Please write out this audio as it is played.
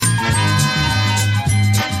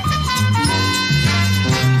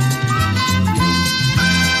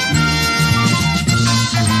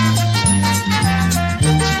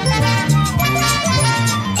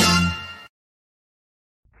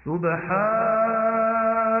سبحان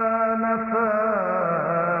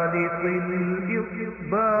فالق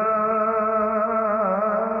الإصباح.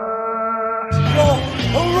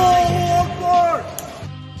 Allahu Akbar!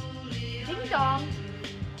 Ding dong.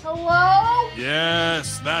 Hello?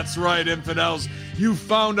 Yes, that's right, infidels. You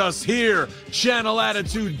found us here,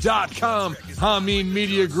 channelattitude.com, Hameen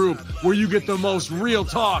Media Group, where you get the most real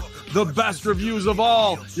talk, the best reviews of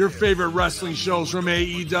all your favorite wrestling shows from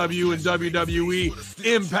AEW and WWE,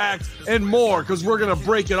 Impact, and more, because we're going to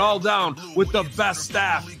break it all down with the best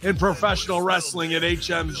staff in professional wrestling at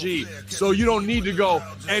HMG. So you don't need to go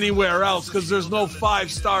anywhere else, because there's no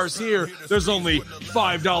 5 stars here. There's only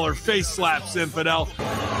 $5 face slaps, infidel.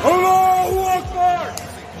 Allahu Akbar!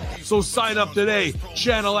 So sign up today,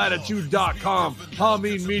 channelattitude.com,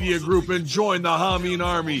 Hameen Media Group, and join the Hameen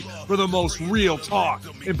Army for the most real talk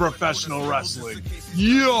in professional wrestling.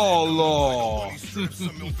 YOLO! It's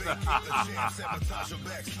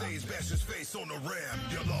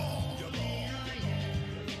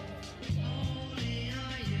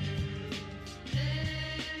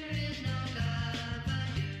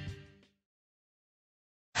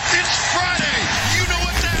Friday! You know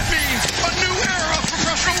what that means! A new era of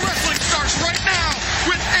professional wrestling starts right now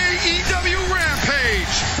with AEW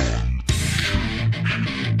Rampage!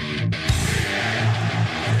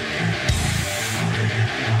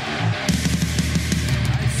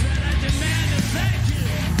 I said I demand a thank you!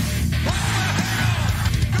 What the hell?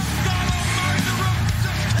 Good God Almighty, the rope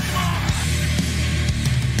just came off!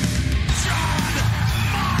 John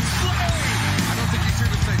Moxley! I don't think he's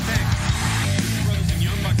here to say thanks. Brothers and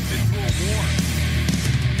Young Bucks have been through a war.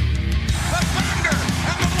 The thunder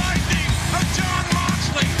and the lightning of John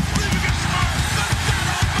Moxley leaving a spark. Good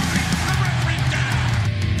God Almighty, the referee down!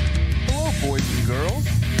 Hello, boys and girls,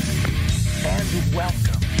 and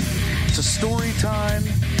welcome to Story Time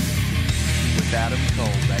with Adam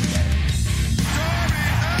Cole. That guy. Darby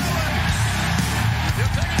Allin!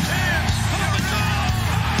 He'll take a chance on the goal!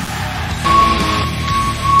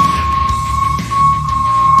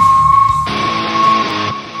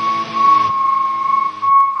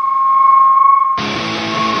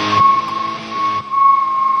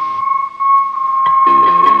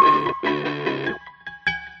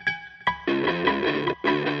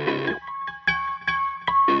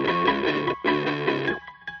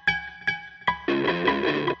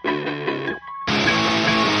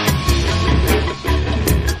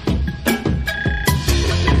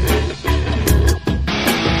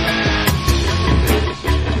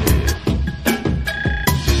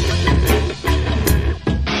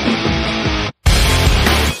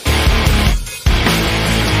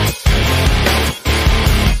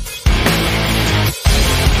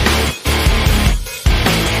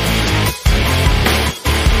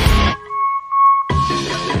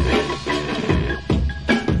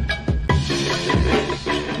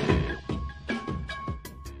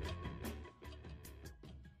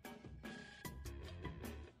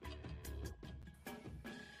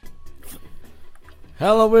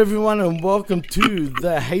 Hello everyone and welcome to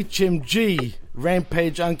the HMG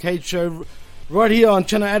Rampage Uncaged show right here on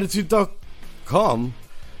channelattitude.com.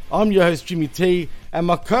 I'm your host Jimmy T and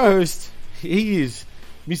my co-host, he is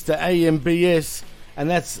Mr. AMBS, and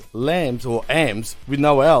that's Lambs or Ambs with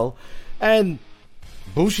no L, and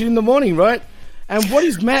bullshit in the morning, right? And what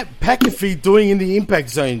is Matt McAfee doing in the Impact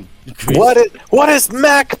Zone, Chris? What is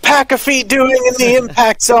Mac McAfee doing in the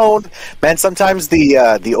Impact Zone? Man, sometimes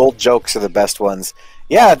the old jokes are the best ones.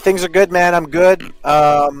 Yeah, things are good, man. I'm good.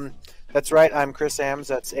 That's right. I'm Chris Ambs.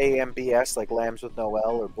 That's AMBS, like Lambs with no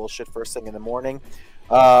L, or bullshit first thing in the morning.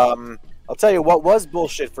 I'll tell you what was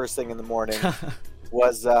bullshit first thing in the morning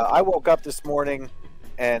was I woke up this morning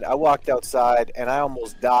and I walked outside and I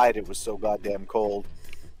almost died. It was so goddamn cold.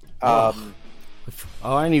 I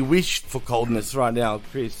only wish for coldness right now,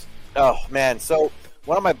 Chris. Oh, man. So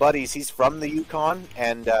one of my buddies, he's from the Yukon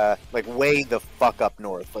and like way the fuck up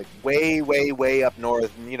north. Like way up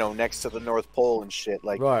north, you know, next to the North Pole and shit.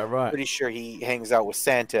 Like, Right. pretty sure he hangs out with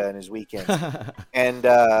Santa in his weekends. And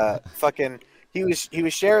fucking, he was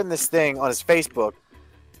sharing this thing on his Facebook.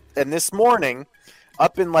 And this morning,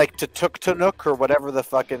 up in like Tuktoonuk or whatever the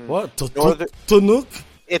fucking... What? Tuktoonuk?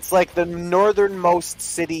 It's like the northernmost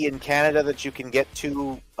city in Canada that you can get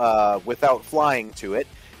to without flying to it.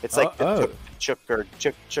 It's like Chuk.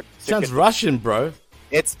 Sounds Russian, bro.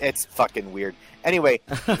 It's fucking weird. Anyway,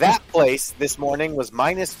 that place this morning was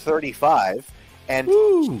minus 35, and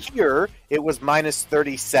here it was minus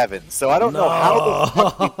 37. So I don't know how the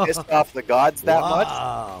fuck we pissed off the gods that much,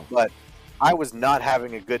 but I was not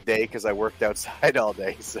having a good day because I worked outside all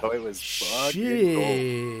day, so it was fucking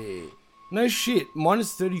cold. No shit.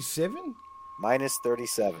 Minus 37? Minus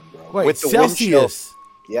 37, bro. Wait, with the wind chill. Celsius.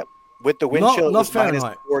 Yep. With the wind Not- chill, it not was minus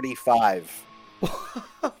Fahrenheit. 45.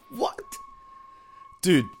 What?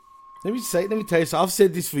 Dude, let me tell you something. I've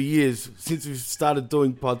said this for years since we've started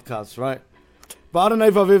doing podcasts, right? But I don't know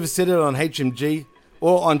if I've ever said it on HMG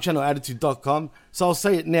or on channelattitude.com, so I'll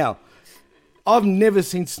say it now. I've never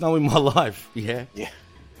seen snow in my life, yeah? Yeah.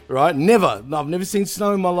 Right? Never. No, I've never seen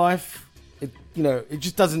snow in my life. It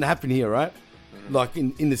just doesn't happen here, right? Like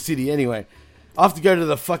in the city anyway. I have to go to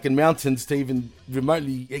the fucking mountains to even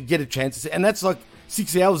remotely get a chance to see. And that's like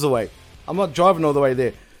 6 hours away. I'm not driving all the way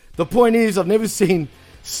there. The point is, I've never seen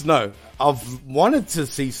snow. I've wanted to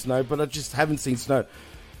see snow, but I just haven't seen snow.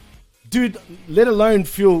 Dude, let alone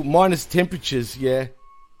feel minus temperatures, yeah?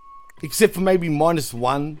 Except for maybe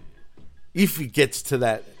 -1, if it gets to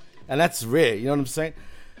that. And that's rare, you know what I'm saying?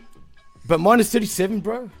 But minus 37,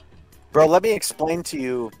 bro? Bro, let me explain to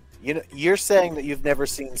you. You know, you're saying that you've never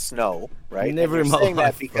seen snow, right? Never and in you're my saying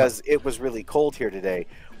life, that because it was really cold here today.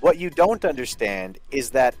 What you don't understand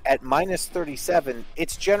is that at minus 37,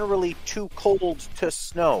 it's generally too cold to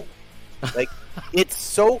snow. Like, it's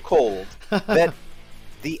so cold that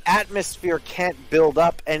the atmosphere can't build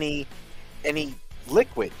up any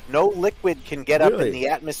liquid. No liquid can get up in Really? the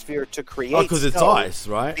atmosphere to create Oh, because it's snow ice,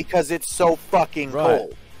 right? because it's so fucking Right.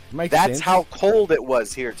 cold. Makes That's sense. how cold it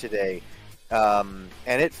was here today. And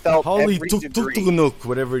it felt Holy every tuk degree. tuk nook,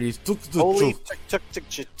 whatever it is. Tuk tuk Holy tuk. tuk tuk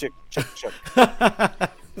tuk tuk tuk tuk.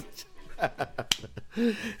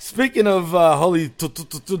 Speaking of holy tuk tuk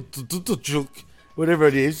tuk tuk tuk tuk tuk, whatever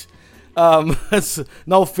it is, it's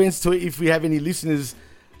no offense to it if we have any listeners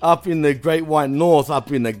up in the Great White North,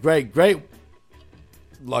 up in the great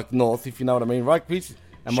like north, if you know what I mean, right, Chris?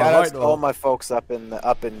 Am Shout I outs right? to or- all my folks up in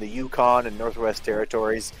the Yukon and Northwest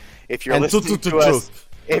Territories. If you're And listening tuk tuk to tuk us,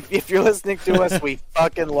 if you're listening to us, we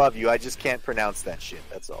fucking love you. I just can't pronounce that shit.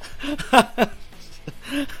 That's all.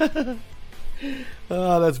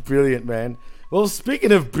 Oh, that's brilliant, man. Well,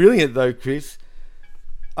 speaking of brilliant, though, Chris,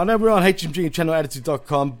 I know we're on HMG and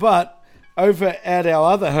channelattitude.com, but over at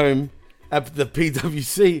our other home at the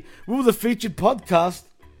PWC, we were the featured podcast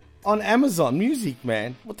on Amazon Music,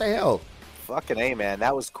 man. What the hell? Fucking A, man.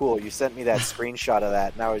 That was cool. You sent me that screenshot of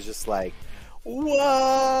that, and I was just like,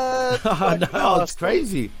 what? I know, it's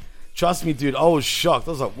crazy. Trust me, dude, I was shocked.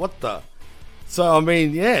 I was like, what the? So, I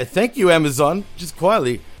mean, yeah, thank you, Amazon, just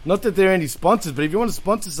quietly. Not that there are any sponsors, but if you want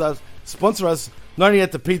to sponsor us not only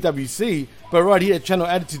at the PWC, but right here at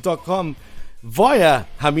channelattitude.com via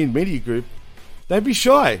Hamin Media Group, don't be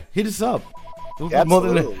shy. Hit us up.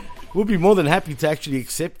 We'll be more than happy to actually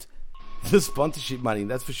accept the sponsorship money,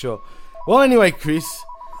 that's for sure. Well, anyway, Chris,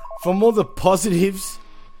 from all the positives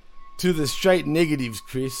to the straight negatives,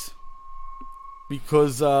 Chris,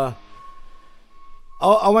 because I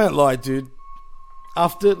won't lie, dude.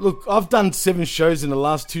 Look, I've done 7 shows in the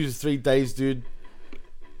last 2 to 3 days, dude.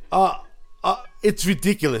 It's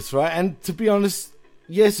ridiculous, right? And to be honest,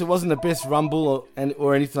 yes, it wasn't the best Rumble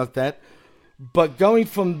or anything like that. But going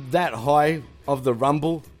from that high of the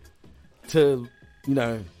Rumble to,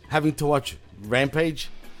 having to watch Rampage,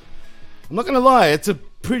 I'm not going to lie, it's a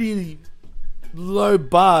pretty low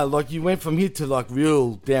bar. Like, you went from here to, like,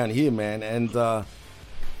 real down here, man. And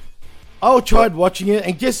I tried watching it,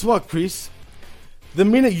 and guess what, Chris? The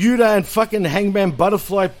minute Yuta and fucking Hangman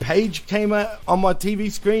Butterfly Page came out on my TV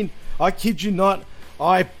screen, I kid you not,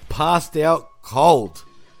 I passed out cold.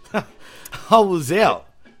 I was out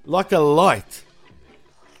like a light.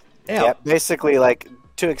 Out. Yeah, basically, like,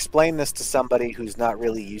 to explain this to somebody who's not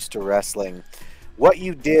really used to wrestling, what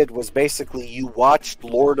you did was basically you watched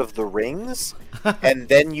Lord of the Rings, and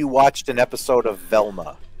then you watched an episode of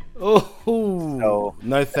Velma. Oh, So,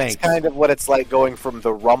 no thanks. That's kind of what it's like going from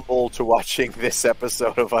the Rumble to watching this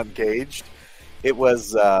episode of Uncaged. It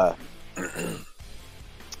was, Well,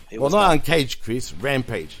 not Uncaged, Chris.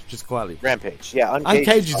 Rampage, just quietly. Rampage. Yeah,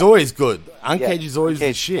 Uncaged is always good. Uncaged is always the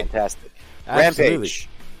Uncaged is shit. fantastic. Absolutely. Rampage.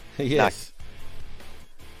 Yes.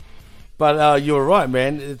 But you're right,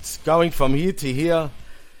 man. It's going from here to here,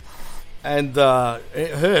 and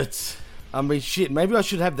it hurts. I mean, shit, maybe I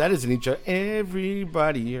should have that as an intro.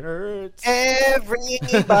 Everybody hurts.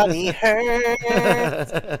 Everybody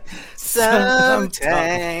hurts sometimes.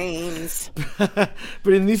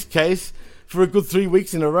 But in this case, for a good 3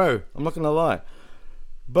 weeks in a row. I'm not going to lie.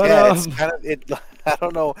 But Yeah, it's kind of it. I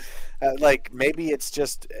don't know. Like, maybe it's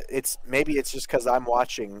just because I'm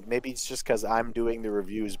watching. Maybe it's just because I'm doing the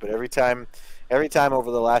reviews. But every time over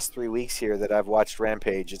the last 3 weeks here that I've watched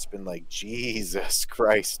Rampage, it's been like, Jesus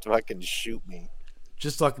Christ, fucking shoot me.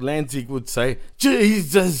 just like Lanzig would say,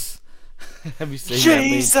 Jesus. Have you seen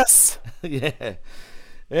Jesus. that meme? Yeah.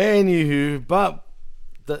 Anywho, but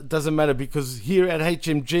That doesn't matter because here at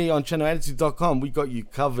HMG on channelattitude.com, we got you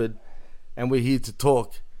covered, and we're here to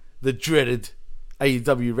talk the dreaded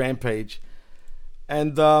AEW Rampage.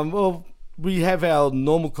 And, well, we have our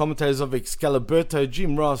normal commentators of Excaliberto,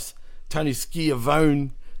 Jim Ross, Tony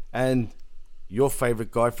Schiavone, and your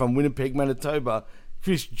favorite guy from Winnipeg, Manitoba,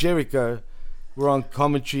 Chris Jericho. We're on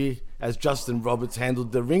commentary as Justin Roberts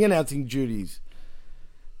handled the ring announcing duties.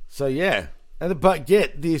 So, yeah. But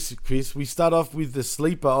get this, Chris. We start off with the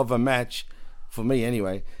sleeper of a match, for me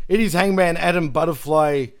anyway. It is Hangman Adam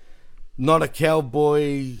Butterfly, not a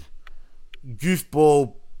cowboy,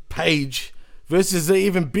 goofball Page versus the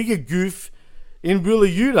even bigger goof in Wheeler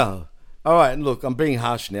Yuta. Alright, look, I'm being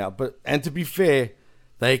harsh now. And to be fair,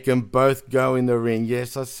 they can both go in the ring.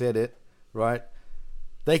 Yes, I said it, right?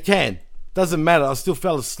 They can. Doesn't matter. I still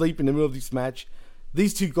fell asleep in the middle of this match.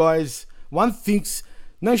 These two guys, one thinks...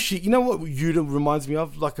 No shit, you know what Yuta reminds me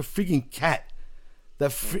of? Like a frigging cat.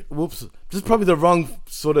 Whoops. This is probably the wrong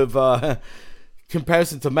sort of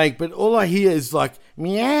comparison to make, but all I hear is like,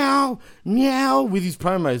 meow, meow, with his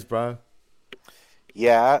promos, bro.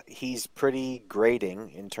 Yeah, he's pretty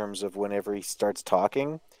grating in terms of whenever he starts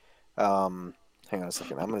talking. Hang on a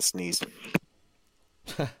second, I'm going to sneeze.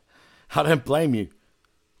 I don't blame you.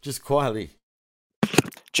 Just quietly.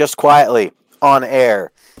 Just quietly, on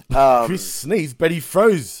air. Chris sneezed, but he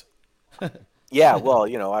froze. Yeah, well,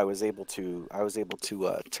 you know, I was able to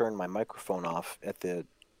turn my microphone off at the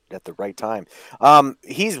right time.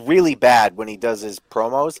 He's really bad when he does his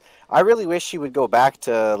promos. I really wish he would go back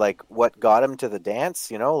to like what got him to the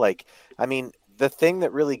dance, you know? Like, I mean, the thing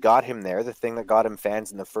that really got him there, the thing that got him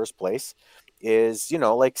fans in the first place is, you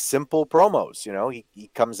know, like simple promos, you know? He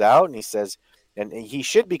comes out and he says, and he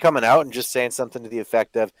should be coming out and just saying something to the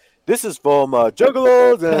effect of, "This is from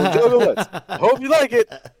Juggalos and Juggalettes. I hope you like it.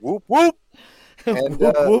 Whoop, whoop." And,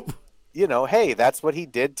 whoop, whoop. You know, hey, that's what he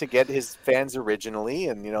did to get his fans originally.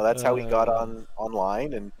 And, you know, that's how he got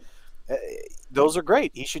online. And those are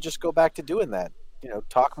great. He should just go back to doing that. You know,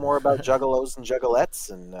 talk more about Juggalos and Juggalettes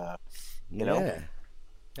and, you know.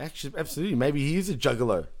 Actually, absolutely. Maybe he is a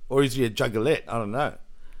Juggalo. Or is he a Juggalette? I don't know.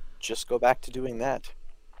 Just go back to doing that.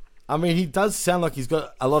 I mean, he does sound like he's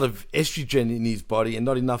got a lot of estrogen in his body and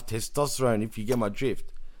not enough testosterone, if you get my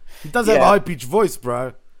drift. He does have a high-pitched voice,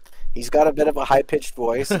 bro. He's got a bit of a high-pitched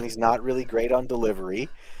voice, and he's not really great on delivery.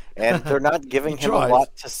 And they're not giving him a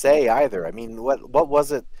lot to say either. I mean, what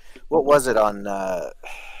was it? What was it on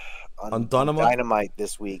Dynamite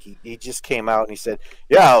this week? He just came out and he said,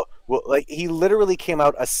 "Yeah, well," like he literally came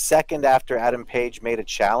out a second after Adam Page made a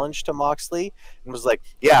challenge to Moxley and was like,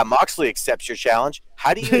 "Yeah, Moxley accepts your challenge.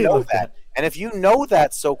 How do you know that? And if you know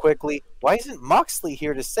that so quickly, why isn't Moxley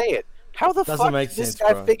here to say it? How the fuck did this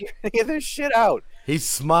guy figure any of this shit out?" He's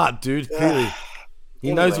smart, dude. Clearly,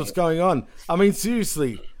 he knows what's going on. I mean,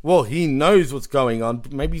 seriously. Well, he knows what's going on.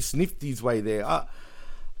 Maybe he sniffed his way there. I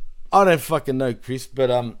don't fucking know, Chris.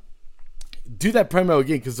 But do that promo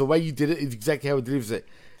again, because the way you did it is exactly how he delivers it.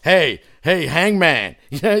 Hey, Hangman.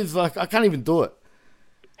 You know, it's like I can't even do it.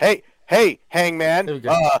 Hey, Hangman.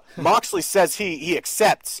 Moxley says he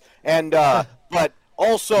accepts, and but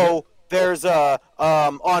also there's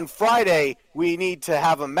on Friday we need to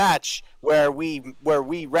have a match where we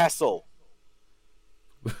wrestle.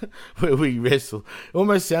 Where we wrestle. It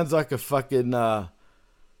almost sounds like a fucking well,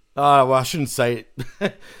 I shouldn't say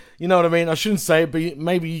it. You know what I mean? I shouldn't say it, but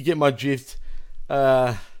maybe you get my drift.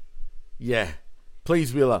 Yeah.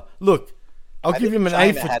 Please, Wheeler. Look, I'll give him an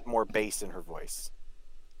A for... had more bass in her voice.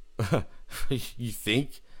 You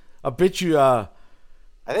think? I bet you I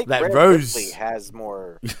think that Rhea Rose Ripley has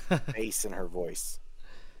more bass in her voice.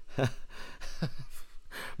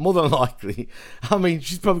 More than likely. I mean,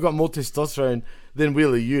 she's probably got more testosterone than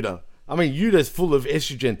Wheeler Yuta. I mean, Yuta's full of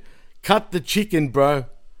estrogen. Cut the chicken, bro.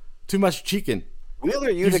 Too much chicken. Wheeler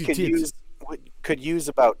Yuta could use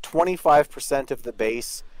about 25% of the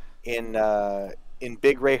bass in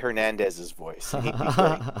Big Ray Hernandez's voice. He'd be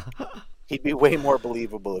great. He'd be way more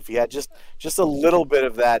believable if he had just a little bit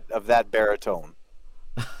of that baritone.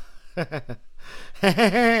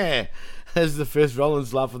 That's the first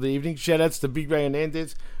Rollins laugh of the evening. Shout outs to Big Ray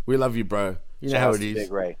Hernandez. We love you, bro. You know how it is.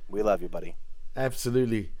 Big Ray. We love you, buddy.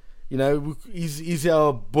 Absolutely. You know, he's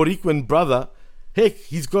our Boricuan brother. Heck,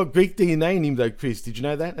 he's got Greek DNA in him, though, Chris. Did you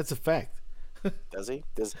know that? That's a fact. Does he?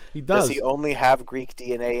 He does. Does he only have Greek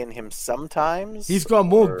DNA in him sometimes? He's got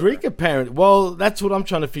more Greek, apparently. Well, that's what I'm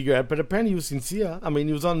trying to figure out. But apparently he was sincere. I mean,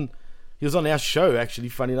 he was on our show, actually,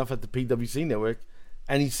 funny enough, at the PWC network.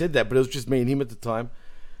 And he said that, but it was just me and him at the time.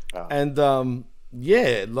 Oh. And,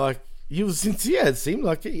 yeah, like, he was sincere, it seemed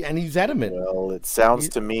like it. And he's adamant. Well, it sounds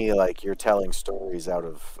to me like you're telling stories out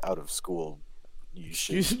of school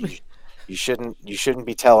Excuse me? You shouldn't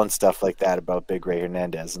be telling stuff like that about Big Ray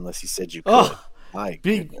Hernandez unless you said you could. Oh, My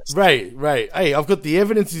Big goodness. Ray. Hey, I've got the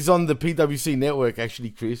evidence is on the PWC network, actually,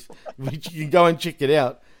 Chris. Which you can go and check it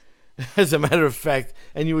out, as a matter of fact.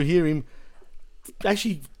 And you will hear him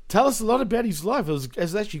actually tell us a lot about his life. It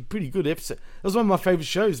was actually a pretty good episode. It was one of my favorite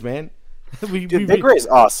shows, man. Dude, Big Ray's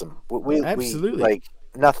awesome. We Absolutely. like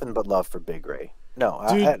nothing but love for Big Ray. No,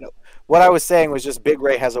 what I was saying was just Big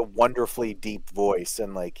Ray has a wonderfully deep voice,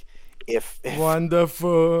 and like if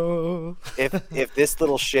wonderful. if this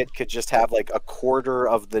little shit could just have like a quarter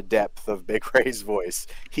of the depth of Big Ray's voice,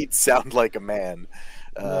 he'd sound like a man.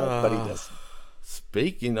 But he doesn't.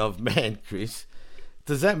 Speaking of man, Chris,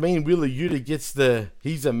 does that mean Wheeler Yuta gets the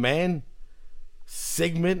He's a Man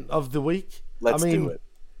segment of the week? Let's do it.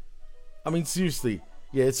 I mean, seriously.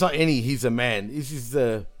 Yeah, it's not any He's a Man. This is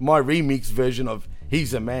my remix version of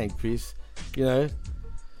He's a Man, Chris. You know?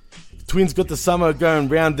 Twins got the summer going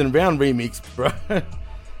round and round remix, bro.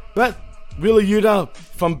 But, Wheeler Yuta,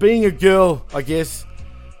 from being a girl, I guess,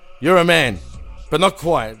 you're a man. But not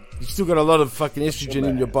quite. You still got a lot of fucking estrogen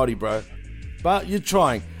in your body, bro. But you're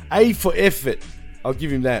trying. A for effort. I'll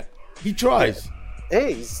give him that. He tries.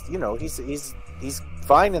 Hey, he's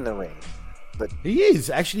fine in the ring. But he is.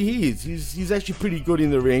 Actually, he is. He's actually pretty good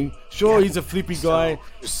in the ring. Sure, he's a flippy guy.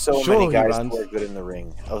 There's so sure, many guys who are good in the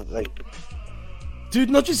ring. Dude,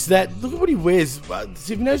 not just that. Look at what he wears. Have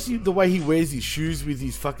you noticed the way he wears his shoes with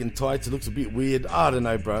his fucking tights? It looks a bit weird. I don't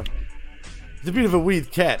know, bro. He's a bit of a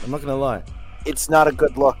weird cat. I'm not going to lie. It's not a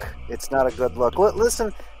good look.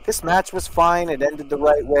 Listen, this match was fine. It ended the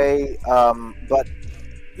right way. But,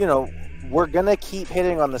 you know, we're going to keep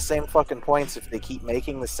hitting on the same fucking points if they keep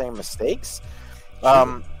making the same mistakes.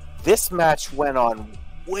 This match went on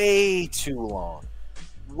way too long.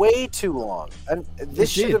 And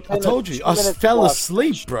this should have been I told you. I fell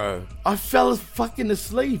asleep, bro. I fell fucking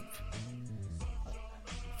asleep.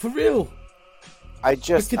 For real. I'm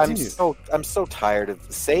so tired of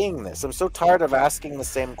saying this. I'm so tired of asking the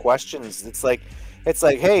same questions. It's like,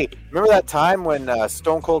 hey, remember that time when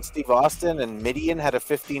Stone Cold Steve Austin and Midian had a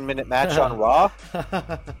 15-minute match on Raw?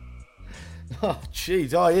 Oh,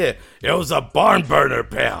 jeez. Oh, yeah. It was a barn burner,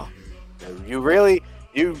 pal. You really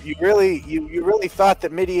thought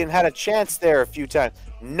that Midian had a chance there a few times.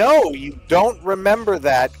 No, you don't remember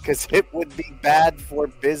that because it would be bad for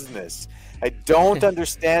business. I don't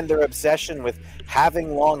understand their obsession with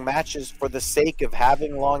having long matches for the sake of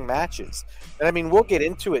having long matches. And I mean, we'll get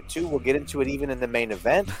into it too. We'll get into it even in the main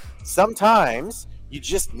event. Sometimes you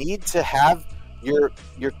just need to have your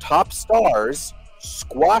top stars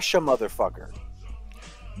squash a motherfucker.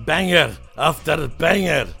 Banger after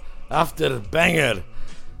banger after banger.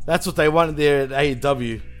 That's what they want there at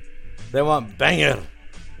AEW. They want banger.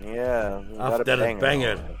 Yeah. After a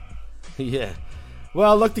banger. Yeah.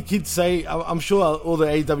 Well, like the kids say, I'm sure all the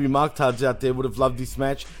AEW marktards out there would have loved this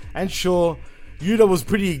match. And sure, Yuta was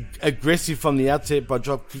pretty aggressive from the outset by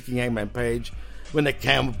drop kicking Hangman Page when the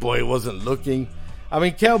Cowboy wasn't looking. I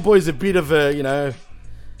mean, Cowboy's a bit of a, you know...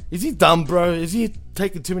 Is he dumb, bro? Is he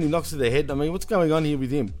taking too many knocks to the head? I mean, what's going on here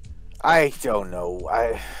with him? I don't know.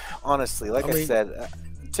 Honestly, I said,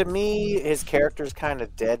 to me, his character's kind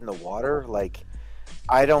of dead in the water. Like,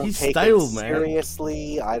 I don't take it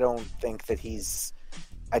seriously. Man. I don't think that he's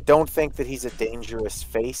a dangerous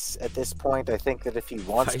face at this point. I think that if he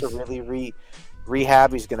wants to really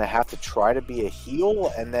rehab, he's going to have to try to be a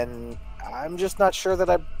heel, and then I'm just not sure that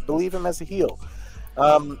I believe him as a heel.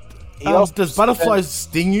 Does butterflies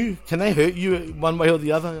sting you? Can they hurt you one way or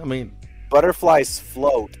the other? I mean, butterflies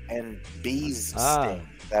float and bees sting.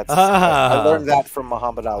 I learned that from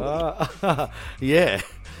Muhammad Ali. Yeah,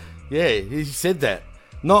 he said that.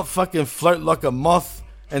 Not fucking float like a moth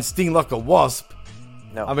and sting like a wasp.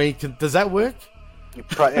 No. I mean, does that work?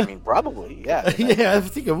 Probably, yeah. Yeah, I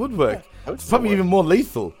think it would work. Yeah, it's probably even more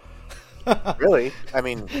lethal. Really? I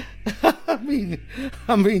mean,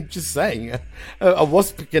 just saying. A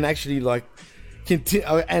wasp can actually continue,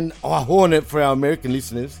 and a hornet for our American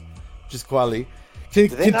listeners, just quietly,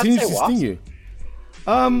 continues to sting you.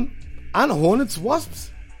 Aren't hornets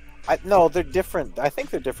wasps? No, they're different. I think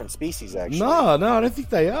they're different species, actually. No, I don't think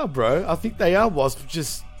they are, bro. I think they are wasps.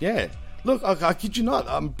 Just Look, I kid you not.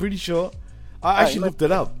 I'm pretty sure. I actually looked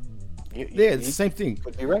it up. It's the same thing.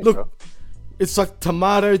 Could be right, look, bro. It's like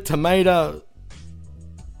tomato,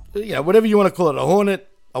 whatever you want to call it. A hornet,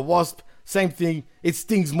 a wasp, same thing. It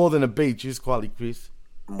stings more than a bee. Just quietly, Chris.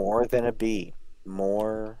 More than a bee.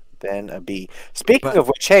 Speaking of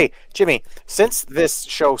which, hey, Jimmy, since this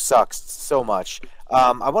show sucks so much,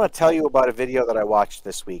 I want to tell you about a video that I watched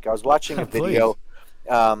this week. I was watching a video.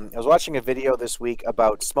 I was watching a video this week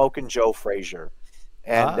about Smokin' Joe Frazier.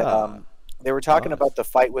 and they were talking nice. about the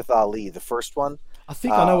fight with Ali, the first one. I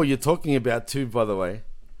think I know what you're talking about too, by the way.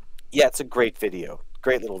 Yeah, it's a great video,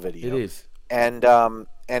 great little video. It is.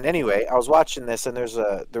 And anyway, I was watching this, and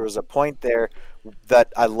there was a point there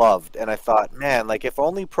that I loved, and I thought, man, like if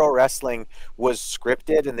only pro wrestling was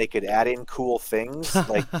scripted and they could add in cool things,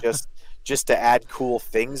 like just to add cool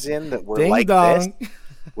things in that were Ding like dong. this.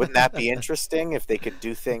 Wouldn't that be interesting if they could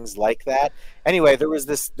do things like that? Anyway, there was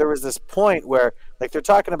this point where like they're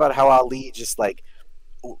talking about how Ali just like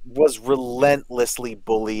was relentlessly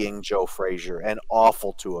bullying Joe Frazier and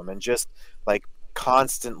awful to him and just like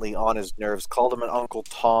constantly on his nerves, called him an Uncle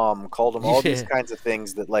Tom, called him all these kinds of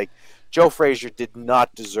things that like Joe Frazier did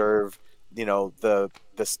not deserve, you know, the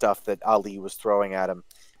stuff that Ali was throwing at him.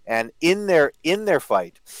 And in their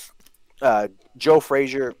fight, Joe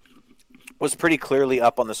Frazier was pretty clearly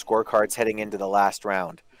up on the scorecards heading into the last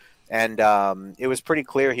round. And it was pretty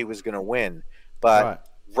clear he was going to win. But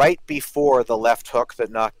right before the left hook that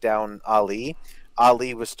knocked down Ali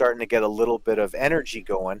was starting to get a little bit of energy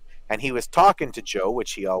going, and he was talking to Joe,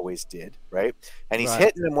 which he always did, right? And he's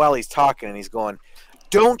hitting him while he's talking, and he's going,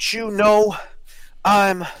 "Don't you know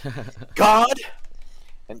I'm God?"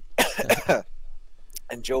 And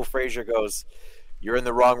and Joe Frazier goes, "You're in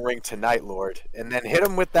the wrong ring tonight, Lord," and then hit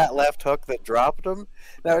him with that left hook that dropped him.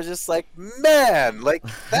 And I was just like, man, like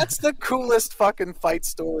that's the coolest fucking fight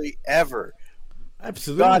story ever.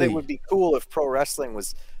 Absolutely. God, it would be cool if pro wrestling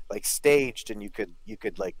was like staged and you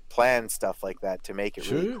could like plan stuff like that to make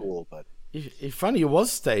it really cool. But it's funny, it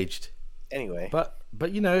was staged. Anyway,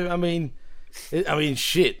 but you know, I mean,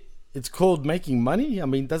 shit. It's called making money. I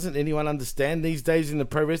mean, doesn't anyone understand these days in the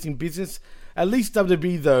pro wrestling business? At least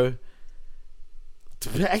WWE though.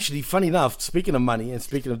 Actually, funny enough, speaking of money and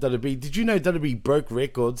speaking of WWE, did you know WWE broke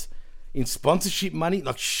records in sponsorship money?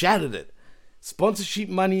 Like shattered it. Sponsorship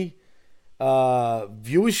money,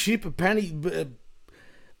 viewership. Apparently,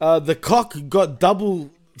 the Cock got double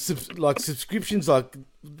subscriptions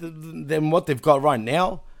than what they've got right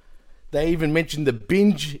now. They even mentioned the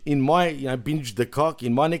Binge in Binge the Cock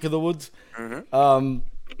in my neck of the woods. Mm-hmm.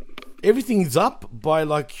 Everything's up by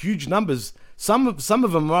like huge numbers. Some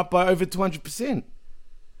of them are up by over 200%.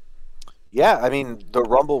 Yeah, I mean the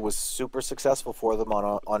Rumble was super successful for them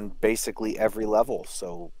on basically every level.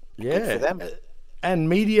 So good for them. And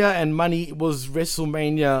media and money was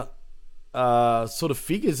WrestleMania sort of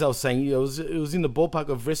figures. I was saying it was in the ballpark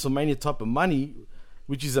of WrestleMania type of money,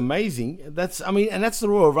 which is amazing. And that's the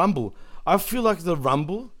Royal Rumble. I feel like the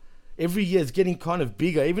Rumble every year is getting kind of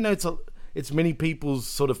bigger, even though it's many people's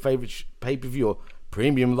sort of favorite pay-per-view or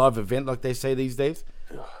premium live event, like they say these days.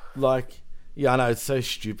 Like, yeah, I know it's so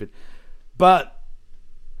stupid. But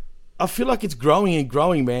I feel like it's growing and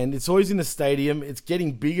growing, man. It's always in the stadium. It's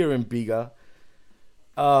getting bigger and bigger.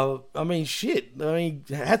 I mean, shit. I mean,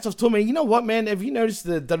 hats off to me. You know what, man? Have you noticed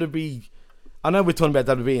the WWE? I know we're talking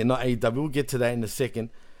about WWE and not AEW. We'll get to that in a second.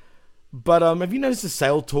 But have you noticed the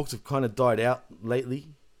sale talks have kind of died out lately?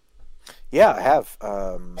 Yeah, I have.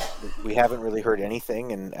 We haven't really heard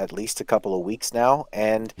anything in at least a couple of weeks now,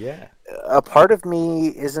 and a part of me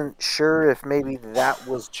isn't sure if maybe that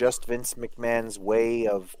was just Vince McMahon's way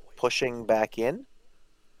of pushing back in.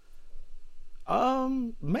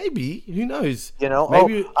 Maybe. Who knows? You know,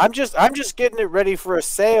 maybe... I'm just getting it ready for a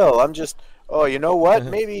sale. You know what?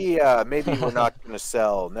 Maybe we're not going to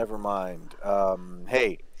sell. Never mind.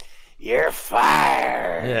 Hey, you're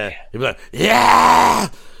fired. Yeah. He'd be like, yeah.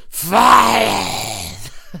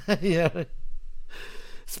 Fired! Yeah.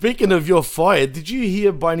 Speaking of you're fired, did you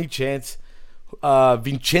hear by any chance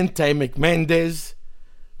Vicente McMendez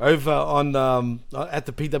over on at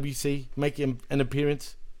the PWC making an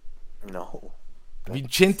appearance? No.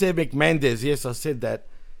 Vicente McMendez, yes, I said that.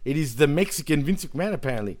 It is the Mexican Vince McMahon,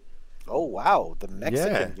 apparently. Oh, wow. The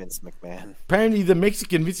Mexican Vince McMahon. Apparently the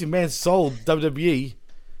Mexican Vince McMahon sold WWE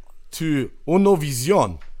to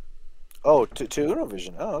Unovision. Oh, to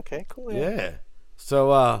Univision. Oh, okay, cool. Yeah.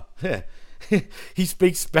 So, he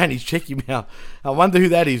speaks Spanish. Check him out. I wonder who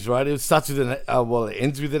that is, right? It starts with it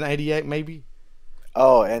ends with an 88, maybe?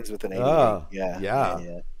 Oh, it ends with an 88. Oh,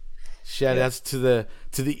 yeah. Shout outs to the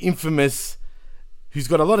infamous, who's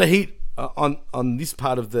got a lot of heat on this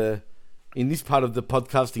part of the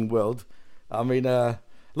podcasting world. I mean, a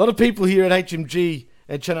lot of people here at HMG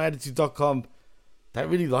and channelattitude.com don't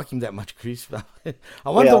really like him that much, Chris. I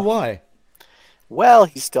wonder why. Well,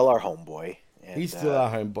 he's still our homeboy. He's still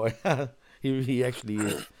our homeboy. he actually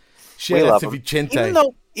is. We love him. Vicente.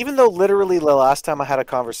 even though literally the last time I had a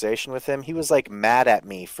conversation with him, he was like mad at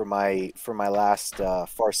me for my last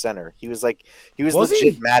far center. He was Was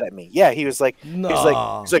legit he? mad at me. Yeah, he was like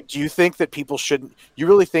Nah. he's like, do you think that people shouldn't? You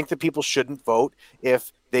really think that people shouldn't vote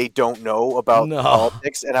if they don't know about No.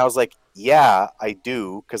 politics? And I was like, yeah, I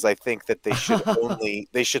do, because I think that they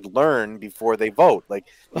should learn before they vote. Like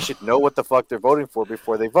they should know what the fuck they're voting for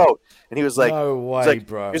before they vote. And he was like, No way, he's like,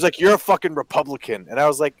 bro. he was like, you're a fucking Republican. And I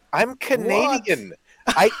was like, I'm Canadian.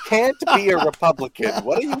 I can't be a Republican.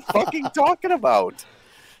 What are you fucking talking about?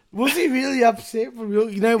 Was he really upset for real?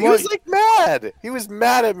 You know He what? was like mad. He was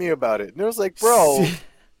mad at me about it. And I was like, bro,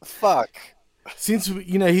 fuck. Since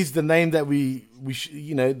he's the name that we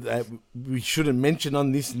that we shouldn't mention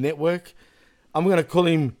on this network, I'm gonna call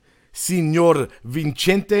him Signor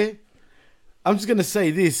Vincente. I'm just gonna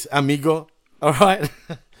say this, amigo. All right,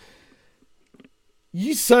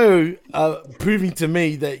 you proving to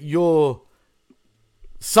me that you're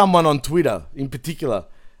someone on Twitter in particular.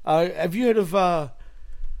 Have you heard of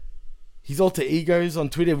his alter egos on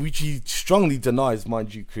Twitter, which he strongly denies,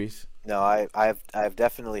 mind you, Chris? No, I've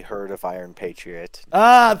definitely heard of Iron Patriot.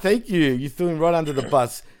 Thank you. You threw him right under the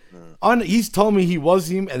bus. He's told me he was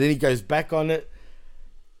him, and then he goes back on it.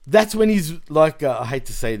 That's when he's like, I hate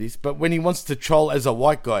to say this, but when he wants to troll as a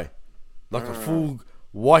white guy, like a full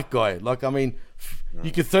white guy. Like, I mean, you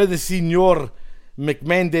could throw the Senor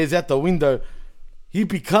McMandes out the window. He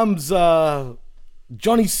becomes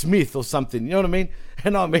Johnny Smith or something. You know what I mean?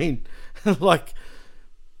 And I mean, like,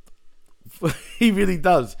 he really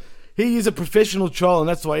does. He is a professional troll, and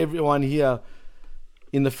that's why everyone here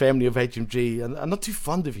in the family of HMG are not too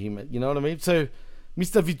fond of him. You know what I mean? So,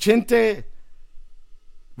 Mr. Vicente,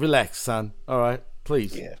 relax, son. All right,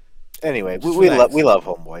 please. Yeah. Anyway, Just we relax. love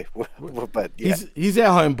Homeboy, but yeah, He's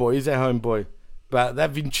our homeboy. He's our homeboy. But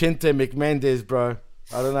that Vicente McMandes, bro,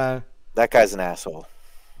 I don't know. that guy's an asshole.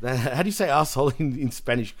 How do you say asshole in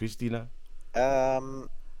Spanish, Chris? Do you know?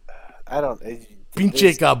 I don't.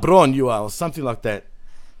 Pinche cabrón, you are, or something like that.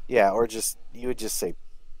 Yeah, or just you would just say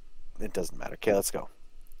it doesn't matter. Okay, let's go.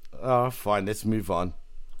 Oh, fine. Let's move on.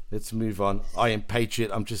 I am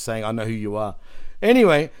Patriot. I'm just saying I know who you are.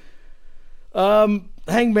 Anyway,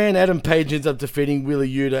 Hangman Adam Page ends up defeating Wheeler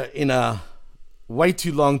Yuta in a way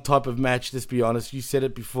too long type of match. Let's be honest. You said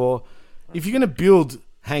it before. If you're going to build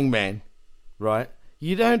Hangman, right,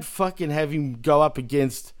 you don't fucking have him go up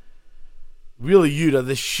against Wheeler Yuta,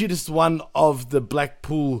 the shittest one of the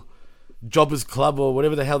Blackpool Jobbers Club or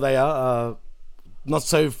whatever the hell they are. Not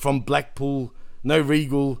so from Blackpool, no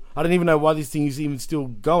Regal. I don't even know why this thing is even still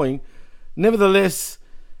going. Nevertheless,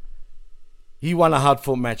 he won a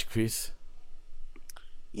hard-fought match, Chris.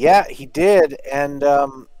 Yeah, he did. And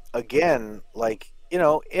again, like,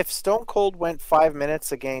 if Stone Cold went 5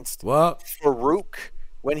 minutes against What? Farouk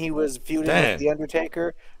when he was feuding Damn. with The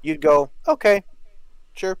Undertaker, you'd go, okay,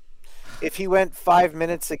 sure. If he went 5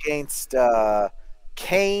 minutes against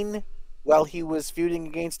Kane while he was feuding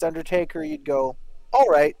against Undertaker, you'd go, all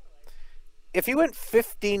right. If he went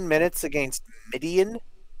 15 minutes against Midian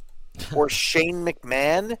or Shane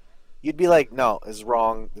McMahon, you'd be like, no, this is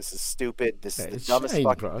wrong. This is stupid. This is the It's dumbest Shane,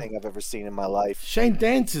 fucking bro. thing I've ever seen in my life. Shane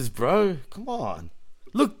dances, bro. Come on.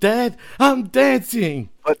 Look, Dad, I'm dancing.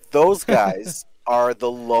 But those guys are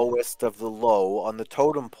the lowest of the low on the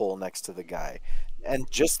totem pole next to the guy.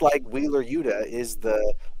 And just like Wheeler Yuta is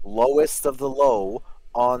the lowest of the low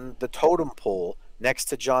on the totem pole next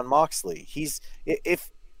to John Moxley.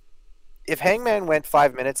 If Hangman went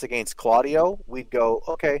 5 minutes against Claudio, we'd go,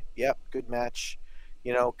 okay, yeah, good match.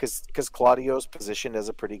 Because Claudio's positioned as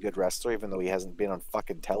a pretty good wrestler, even though he hasn't been on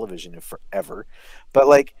fucking television in forever. But,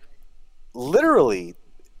 like, literally,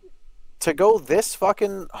 to go this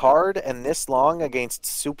fucking hard and this long against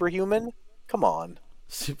Superhuman, come on.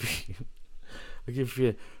 I give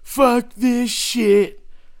you, fuck this shit.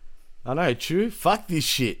 I know, true. Fuck this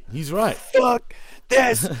shit. He's right. Fuck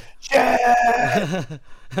this shit!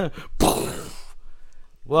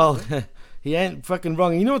 Well, he ain't fucking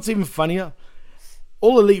wrong. You know what's even funnier?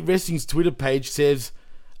 All Elite Wrestling's Twitter page says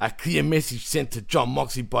a clear message sent to John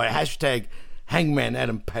Moxley by hashtag Hangman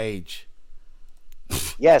Adam Page.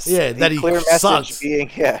 Yes, Yeah, that he sucks.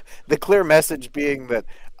 The clear message being that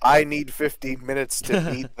I need 15 minutes to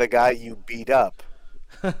beat the guy you beat up.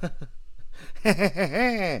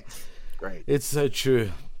 Great. It's so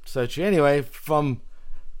true. So true. Anyway, from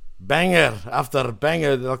banger after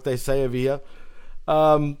banger, like they say over here,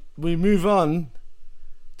 we move on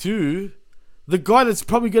to the guy that's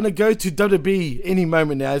probably going to go to WWE any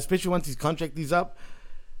moment now, especially once his contract is up.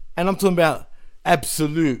 And I'm talking about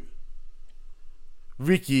absolute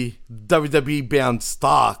Ricky WWE bound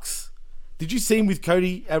Starks. Did you see him with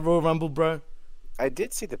Cody at Royal Rumble, bro? I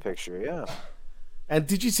did see the picture, yeah. And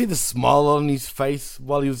did you see the smile on his face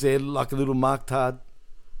while he was there, like a little marktard?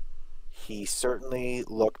 He certainly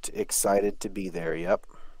looked excited to be there, yep.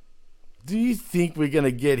 Do you think we're going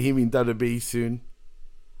to get him in WWE soon?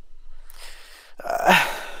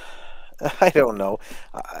 I don't know.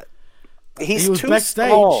 He's He was too backstage.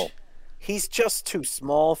 small. He's just too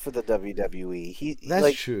small for the WWE.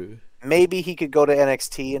 That's true. Maybe he could go to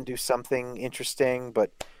NXT and do something interesting,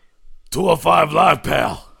 but 205 Live,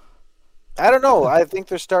 pal. I don't know. I think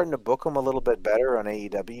they're starting to book him a little bit better on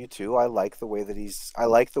AEW too. I like the way that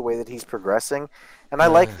he's progressing, and I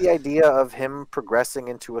like the idea of him progressing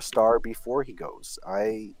into a star before he goes.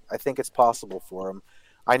 I think it's possible for him.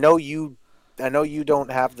 I know you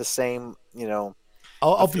don't have the same, I'll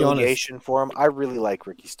be honest. affiliation for him. I really like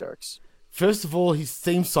Ricky Starks. First of all, his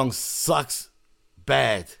theme song sucks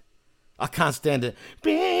bad. I can't stand it.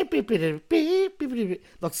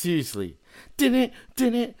 Like, seriously.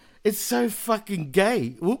 It's so fucking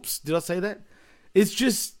gay. Oops, did I say that? It's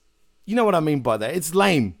just, you know what I mean by that. It's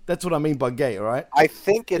lame. That's what I mean by gay, all right? I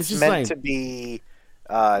think it's just meant lame. to be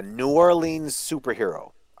New Orleans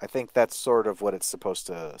superhero. I think that's sort of what it's supposed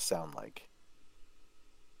to sound like.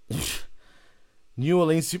 New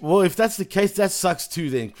Orleans. Well, if that's the case, that sucks too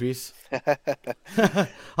then, Chris. I'm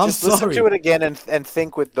Just sorry. listen to it again and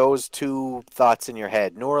think with those two thoughts in your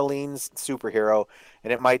head. New Orleans superhero,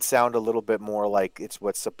 and it might sound a little bit more like it's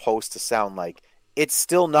what's supposed to sound like. It's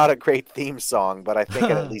still not a great theme song, but I think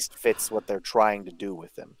it at least fits what they're trying to do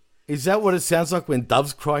with him. Is that what it sounds like when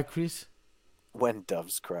doves cry, Chris? When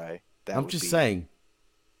doves cry. I'm just saying.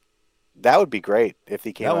 That would be great if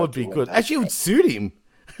he came out. That would to be When good. Doves Actually, it Cry. would suit him.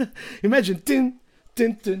 Imagine. Dun,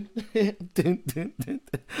 dun, dun, dun, dun, dun.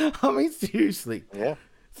 I mean, seriously. Yeah.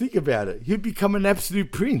 Think about it. He'd become an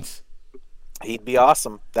absolute prince. He'd be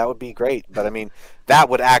awesome. That would be great. But I mean, that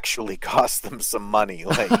would actually cost them some money.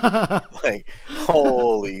 Like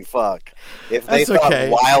holy fuck. If they That's thought okay.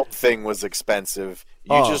 Wild Thing was expensive,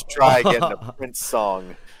 you just try getting a Prince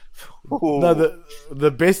song. Ooh. No,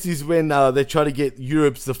 the best is when they try to get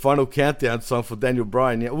Europe's The Final Countdown song for Daniel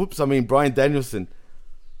Bryan. Yeah, Bryan Danielson.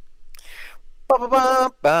 And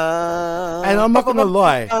I'm not going to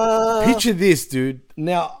lie. Picture this, dude.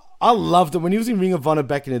 Now, I loved it. When he was in Ring of Honor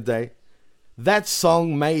back in the day, that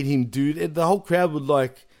song made him, dude. The whole crowd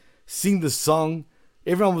would, sing the song.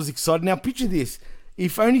 Everyone was excited. Now, picture this.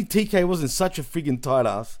 If only TK wasn't such a friggin' tight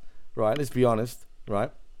ass, right? Let's be honest,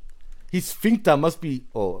 right? His sphincter might be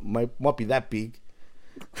that big.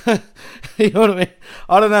 You know what I mean?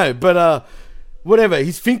 I don't know, but whatever.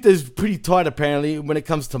 His sphincter is pretty tight apparently when it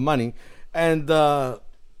comes to money, and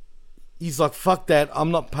he's like, "Fuck that!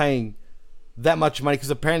 I'm not paying that much money," because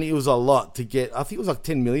apparently it was a lot to get. I think it was like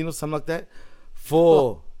 10 million or something like that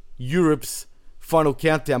for Europe's Final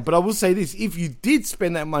Countdown. But I will say this: if you did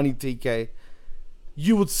spend that money, TK,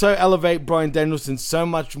 you would so elevate Bryan Danielson so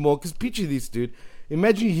much more. Because picture this, dude.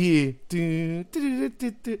 Imagine here, and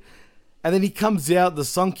then he comes out, the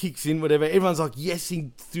song kicks in, whatever. Everyone's like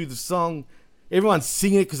yesing through the song. Everyone's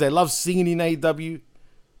singing it because they love singing in AEW.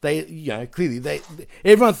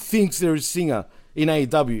 Everyone thinks they're a singer in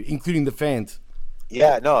AEW, including the fans.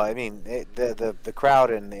 Yeah, no, I mean, the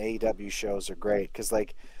crowd in the AEW shows are great because,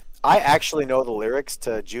 I actually know the lyrics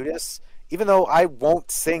to Judas, even though I won't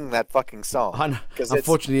sing that fucking song.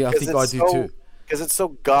 Unfortunately, I think I do too. Because it's so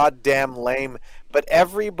goddamn lame. But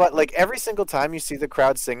every single time you see the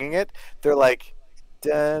crowd singing it, they're like,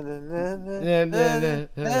 Judas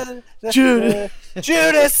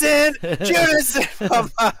in my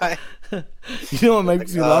mind. You know what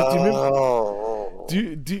makes me laugh? Oh.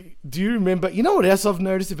 Do you remember? You know what else I've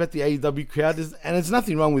noticed about the AEW crowd is, and there's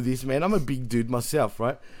nothing wrong with this, man. I'm a big dude myself,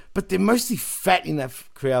 right? But they're mostly fat in that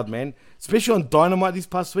crowd, man. Especially on Dynamite this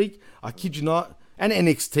past week. I kid you not. And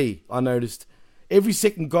NXT, I noticed. Every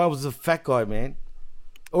second guy was a fat guy, man.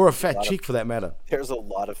 Or a fat chick, for that matter. There's a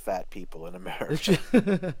lot of fat people in America.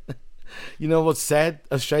 You know what's sad?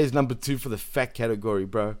 Australia's number 2 for the fat category,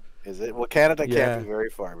 bro. Is it? Well, Canada Yeah. can't be very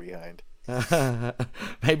far behind.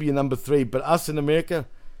 Maybe you're number 3. But us in America,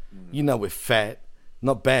 you know we're fat.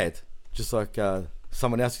 Not bad. Just like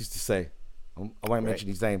someone else used to say. I won't mention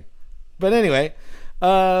his name. But anyway,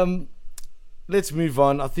 let's move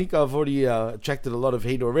on. I think I've already attracted a lot of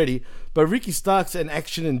hate already. But Ricky Starks and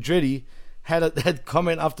Action Andretti had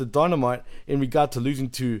comment after Dynamite in regard to losing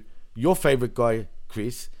to your favorite guy,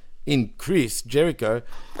 Chris Jericho,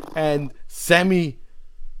 and Sammy,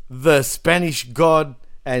 the Spanish God,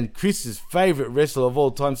 and Chris's favorite wrestler of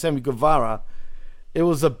all time, Sammy Guevara. It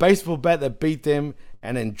was a baseball bat that beat them,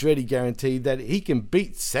 and Andretti guaranteed that he can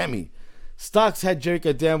beat Sammy. Starks had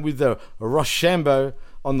Jericho down with the Rochambeau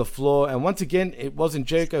on the floor. And once again, it wasn't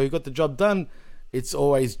Jericho who got the job done. It's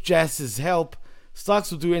always Jazz's help.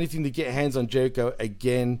 Starks will do anything to get hands on Jericho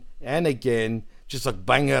again and again, just like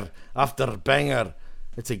banger after banger.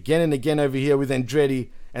 It's again and again over here with Andretti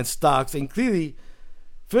and Starks. And clearly,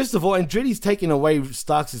 first of all, Andretti's taking away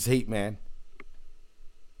Starks' heat, man.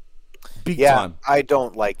 Big time. I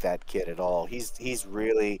don't like that kid at all. He's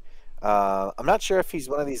really... I'm not sure if he's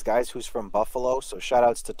one of these guys who's from Buffalo, so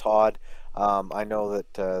shout-outs to Todd. I know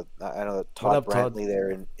that Todd Brantley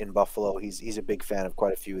there in Buffalo, he's a big fan of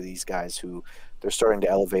quite a few of these guys who they're starting to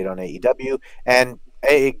elevate on AEW. And,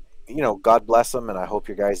 God bless them, and I hope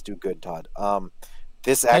your guys do good, Todd.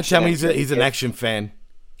 This action... Tell me he's an action fan.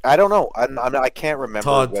 I don't know. I can't remember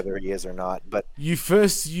Todd, whether he is or not. But you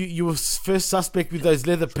were first suspect with those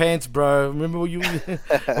leather pants, bro. Remember what you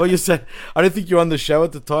said? I don't think you were on the show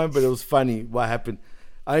at the time, but it was funny what happened.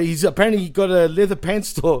 He's apparently got a leather pants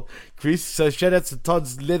store, Chris. So shout out to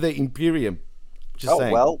Todd's Leather Imperium. Just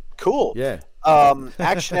saying. Well, cool. Yeah.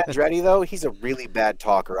 Action Andretti though, he's a really bad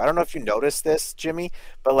talker. I don't know if you noticed this, Jimmy,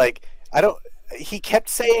 but he kept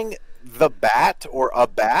saying the bat or a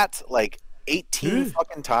bat 18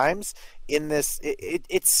 fucking times in this.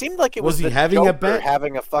 It seemed like it was he the having Joker a bet?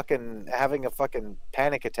 having a fucking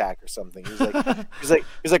panic attack or something. He's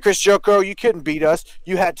like Chris Jericho, you couldn't beat us.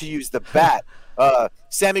 You had to use the bat.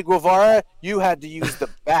 Sammy Guevara, you had to use the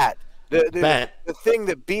bat. The thing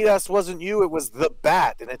that beat us wasn't you, it was the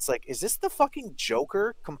bat. And it's like, is this the fucking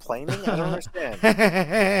Joker complaining? I don't understand.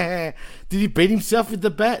 Did he beat himself with the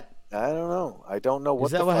bat? I don't know. I don't know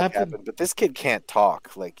what what happened? But this kid can't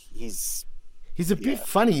talk. He's a bit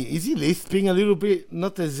funny. Is he lisping a little bit?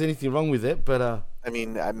 Not that there's anything wrong with it, but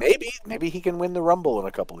maybe he can win the Rumble in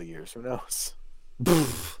a couple of years. Who knows?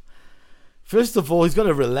 First of all, he's got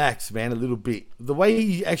to relax, man, a little bit. The way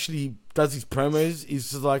he actually does his promos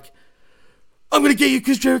is just like, I'm going to get you,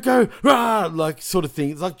 Chris Jericho, rah! Sort of thing.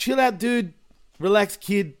 It's like, chill out, dude. Relax,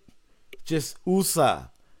 kid. Just USA.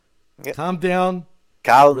 Yep. Calm down.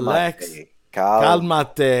 Relax.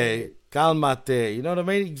 Calmate. You know what I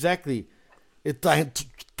mean? Exactly.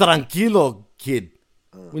 Tranquilo, kid.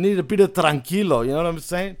 We need a bit of tranquilo. You know what I'm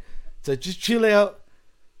saying? So just chill out.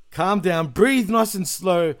 Calm down. Breathe nice and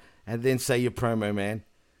slow. And then say your promo, man.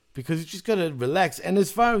 Because you just got to relax. And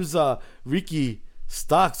as far as Ricky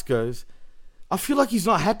Starks goes, I feel like he's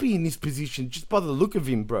not happy in this position just by the look of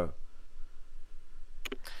him, bro.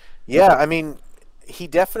 Yeah, I mean, he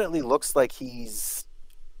definitely looks like he's...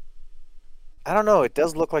 I don't know. It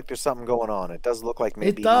does look like there's something going on. It does look like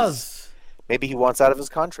maybe... It does. Maybe he wants out of his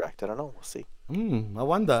contract. I don't know. We'll see. I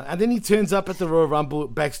wonder. And then he turns up at the Royal Rumble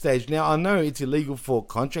backstage. Now, I know it's illegal for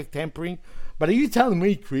contract tampering, but are you telling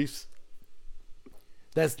me, Chris,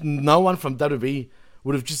 that no one from WWE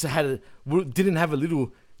would have just didn't have a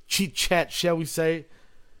little chit-chat, shall we say,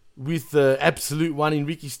 with the absolute one in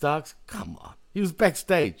Ricky Starks? Come on. He was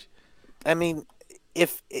backstage. I mean,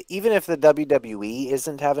 even if the WWE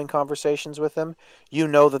isn't having conversations with him, you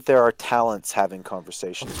know that there are talents having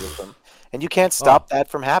conversations with him. And you can't stop that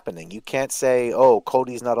from happening. You can't say, oh,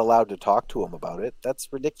 Cody's not allowed to talk to him about it. That's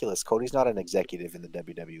ridiculous. Wody's not an executive in the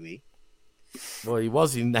WWE. Well, he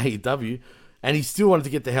was in AEW, and he still wanted to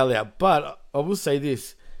get the hell out. But I will say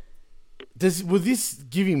this. Will this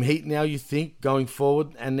give him heat now, you think, going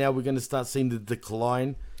forward? And now we're going to start seeing the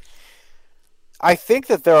decline? I think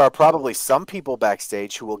that there are probably some people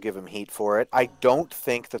backstage who will give him heat for it. I don't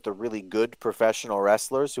think that the really good professional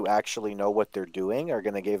wrestlers who actually know what they're doing are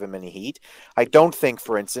going to give him any heat. I don't think,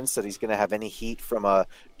 for instance, that he's going to have any heat from a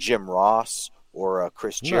Jim Ross or a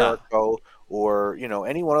Chris Jericho or,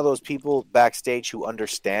 any one of those people backstage who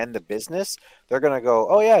understand the business. They're going to go,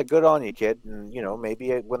 oh, yeah, good on you, kid. And, maybe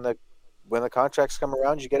when the contracts come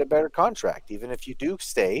around, you get a better contract. Even if you do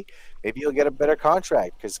stay, maybe you'll get a better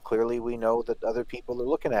contract because clearly we know that other people are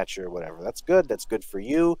looking at you or whatever. That's good. That's good for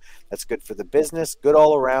you. That's good for the business. Good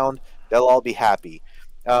all around. They'll all be happy.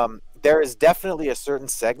 There is definitely a certain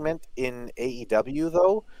segment in AEW,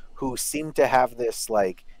 though, who seem to have this,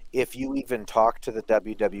 if you even talk to the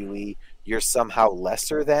WWE, you're somehow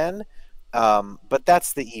lesser than. But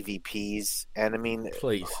that's the EVPs, and I mean,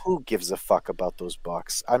 please, who gives a fuck about those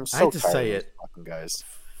bucks? I'm so tired of those fucking guys.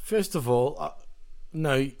 First of all,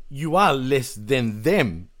 no, you are less than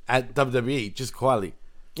them at WWE, just quietly.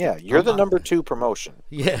 Yeah, you're the number 2 promotion.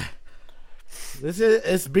 Yeah,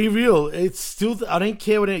 let's be real. It's still I don't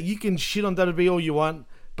care what you can shit on WWE all you want,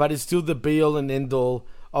 but it's still the be all and end all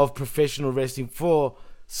of professional wrestling for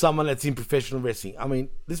someone that's in professional wrestling. I mean,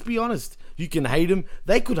 let's be honest. You can hate them.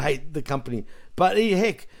 They could hate the company. But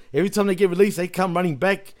heck, every time they get released, they come running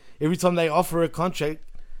back. Every time they offer a contract,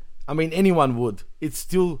 I mean, anyone would. It's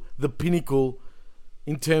still the pinnacle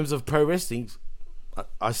in terms of pro wrestling.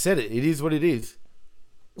 I said it. It is what it is.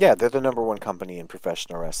 Yeah, they're the number one company in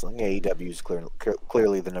professional wrestling. AEW is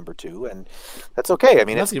clearly the number 2, and that's okay. I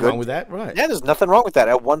mean, Nothing it's good. wrong with that, right? Yeah, there's nothing wrong with that.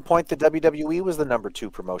 At one point, the WWE was the number 2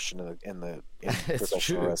 promotion in professional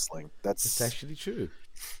true. wrestling. It's actually true.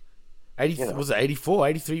 know. Was it 84,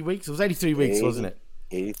 83 weeks? It was 83 weeks, wasn't it?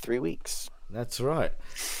 83 weeks. That's right.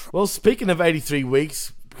 Well, speaking of 83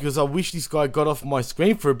 weeks, because I wish this guy got off my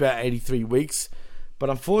screen for about 83 weeks, but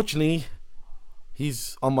unfortunately,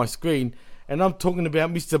 he's on my screen, and I'm talking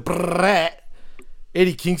about Mr. Brat,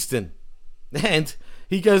 Eddie Kingston. And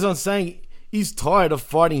he goes on saying he's tired of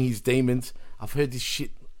fighting his demons. I've heard this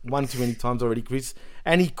shit one too many times already, Chris.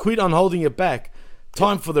 And he quit on holding it back.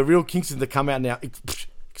 Time for the real Kingston to come out now.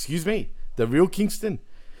 Excuse me, the real Kingston.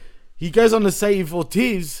 He goes on to say if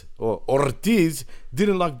Ortiz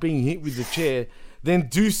didn't like being hit with the chair, then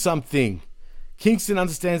do something. Kingston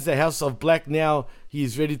understands the House of Black now. He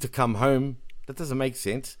is ready to come home. That doesn't make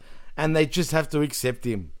sense. And they just have to accept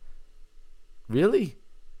him. Really?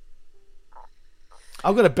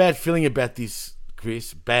 I've got a bad feeling about this,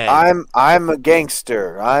 Chris. Bad. I'm a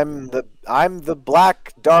gangster. I'm the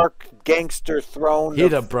black dark gangster throne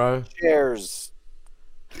Hitter, of bro. chairs.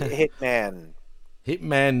 Hitman.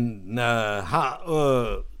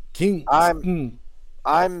 King.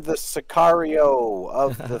 I'm the Sicario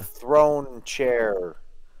of the throne chair.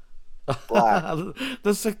 Black.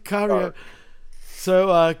 The Sicario.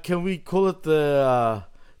 So can we call it the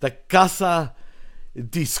Casa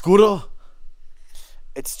di Scuro?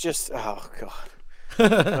 It's just God.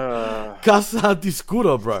 Casa di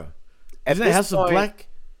Scuro, bro. Isn't it House of Black?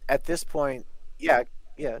 At this point, yeah,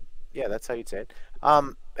 that's how you'd say it.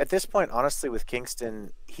 At this point, honestly, with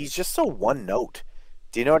Kingston, he's just so one note.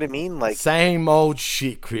 Do you know what I mean? Like same old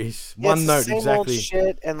shit, Chris. One note, same exactly. Old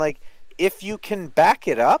shit, and like if you can back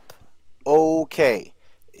it up, okay.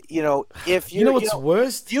 You know, if you know what's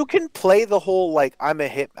worst, you can play the whole like I'm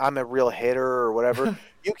a real hitter or whatever.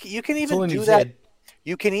 You can even do that. Head.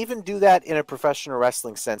 You can even do that in a professional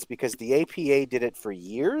wrestling sense because the APA did it for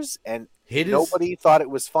years and nobody thought it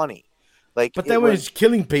was funny. Like, but they weren't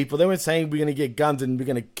killing people. They weren't saying we're going to get guns and we're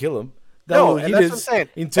going to kill them. No, and that's what I'm saying.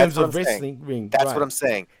 In terms of wrestling ring. That's what I'm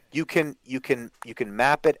saying. You can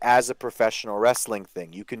map it as a professional wrestling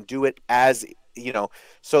thing. You can do it as, you know,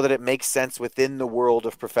 so that it makes sense within the world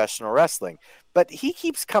of professional wrestling. But he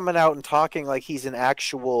keeps coming out and talking like he's an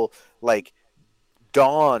actual like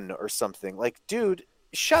Don or something. Like, dude,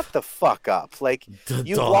 shut the fuck up. Like,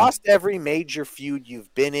 you've lost every major feud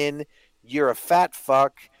you've been in. You're a fat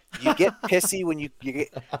fuck. You get pissy when you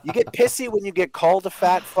get pissy when you get called a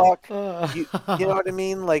fat fuck. You know what I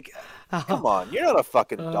mean? Like, come on, you're not a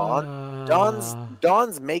fucking Don.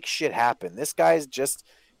 Dons make shit happen. This guy's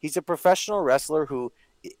he's a professional wrestler who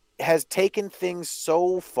has taken things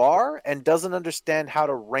so far and doesn't understand how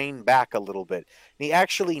to rein back a little bit. And he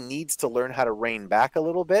actually needs to learn how to rein back a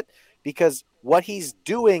little bit because what he's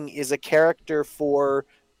doing is a character for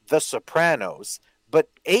The Sopranos. But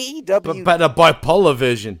AEW... But a bipolar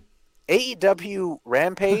version. AEW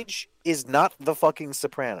Rampage is not the fucking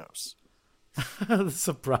Sopranos. The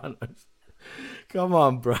Sopranos. Come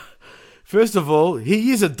on, bro. First of all,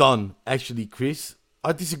 he is a Don, actually, Chris.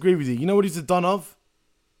 I disagree with you. You know what he's a Don of?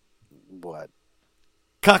 What?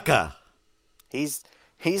 Caca. He's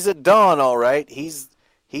a Don, all right. He's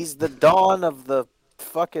the Don of the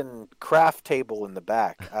fucking craft table in the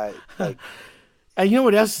back. And you know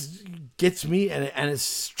what else gets me and it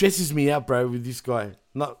stresses me out, bro, with this guy?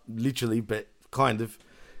 Not literally, but kind of.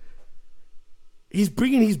 He's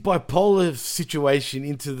bringing his bipolar situation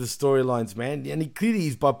into the storylines, man. And he clearly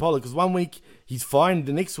is bipolar because one week he's fine,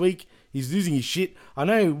 the next week he's losing his shit. I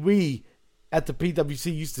know we at the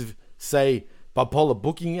PWC used to say bipolar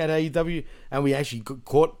booking at AEW, and we actually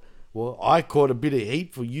I caught a bit of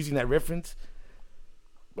heat for using that reference.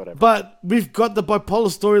 Whatever. But we've got the bipolar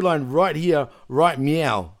storyline right here, right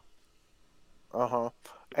meow.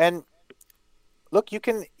 And look, you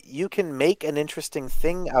can make an interesting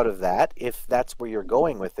thing out of that if that's where you're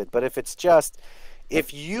going with it. But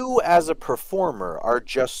if you as a performer are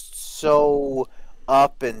just so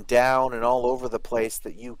up and down and all over the place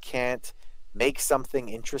that you can't make something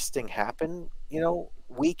interesting happen, you know,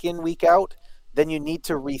 week in, week out, then you need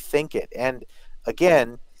to rethink it. And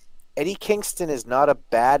again, Eddie Kingston is not a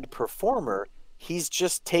bad performer. He's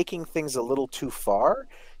just taking things a little too far.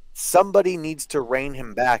 Somebody needs to rein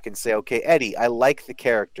him back and say, okay, Eddie, I like the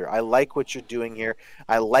character. I like what you're doing here.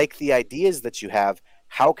 I like the ideas that you have.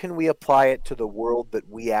 How can we apply it to the world that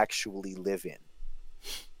we actually live in?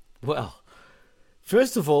 Well,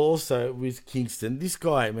 first of all, also with Kingston, this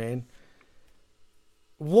guy, man,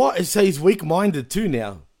 What? So he's weak-minded too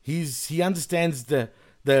now. He understands the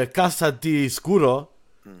Casa de Escudo,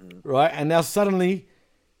 right? And now suddenly,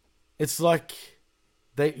 it's like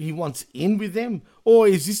he wants in with them, or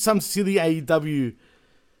is this some silly AEW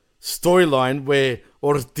storyline where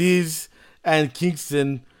Ortiz and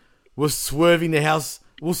Kingston were swerving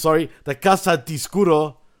the Casa de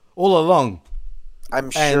Escudo all along?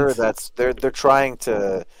 I'm sure they're trying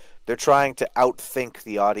to outthink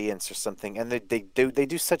the audience or something, and they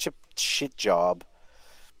do such a shit job.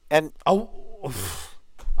 And I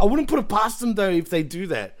wouldn't put it past them though if they do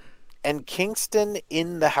that. And Kingston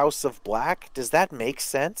in the House of Black, does that make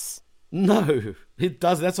sense? No, it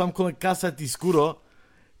doesn't. That's why I'm calling Casa de Escudo,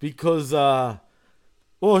 because or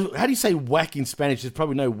how do you say whack in Spanish? There's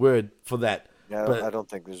probably no word for that. Yeah, but, I don't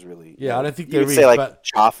think there's really. Yeah, I don't think you there would is. Say like but,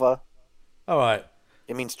 chafa. All right.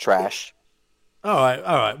 It means trash. All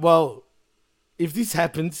right. Well, if this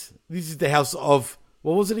happens, this is the house of,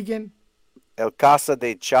 what was it again? El Casa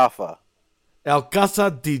de Chafa. El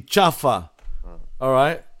Casa de Chafa. All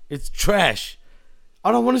right. It's trash.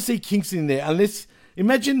 I don't want to see Kingston there unless,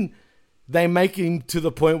 imagine they make him to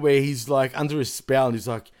the point where he's like under a spell and he's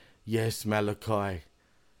like, yes, Malachi,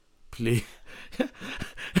 please.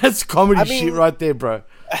 That's comedy shit right there, bro.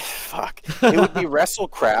 Fuck. It would be wrestle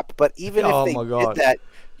crap, but even if they did that,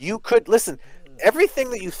 you could, listen, everything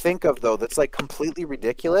that you think of, though, that's like completely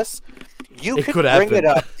ridiculous, you could bring it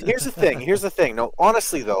up. Here's the thing. No,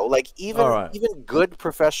 honestly, though, like even good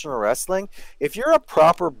professional wrestling, if you're a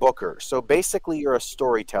proper booker, so basically you're a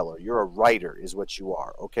storyteller, you're a writer is what you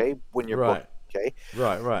are, okay? When you're booking, okay?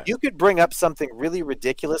 Right. You could bring up something really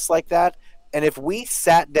ridiculous like that, and if we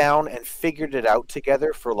sat down and figured it out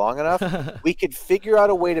together for long enough, we could figure out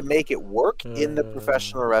a way to make it work in the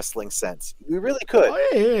professional wrestling sense. We really could. Oh,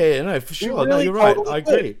 yeah, no, for sure. No, you're right. I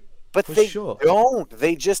agree. But they don't.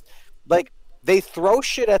 They just, like, they throw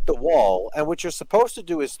shit at the wall, and what you're supposed to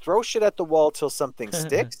do is throw shit at the wall till something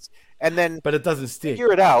sticks, and then but it doesn't stick.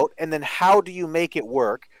 Figure it out, and then how do you make it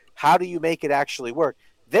work? How do you make it actually work?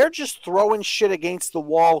 They're just throwing shit against the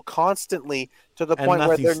wall constantly to the point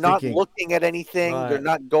where they're not looking at anything. Right. They're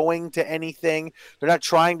not going to anything. They're not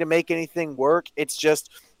trying to make anything work. It's just,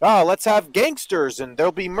 let's have gangsters and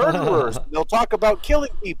there'll be murderers. And they'll talk about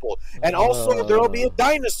killing people. And also there'll be a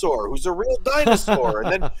dinosaur who's a real dinosaur.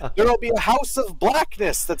 And then there'll be a house of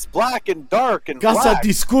blackness that's black and dark and Casa de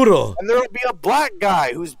Escudo. And there'll be a black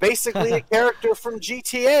guy who's basically a character from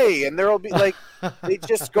GTA. And there'll be like, they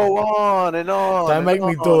just go on and on. Don't make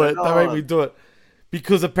me do it. Don't make me do it.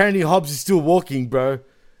 Because apparently Hobbs is still walking, bro,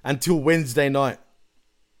 until Wednesday night.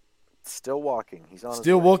 Still walking. He's on.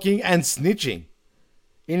 Still walking and snitching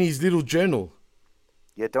in his little journal.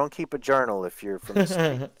 Yeah, don't keep a journal if you're from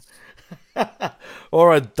the street.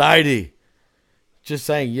 Or a diary. Just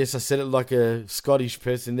saying. Yes, I said it like a Scottish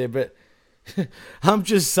person there, but I'm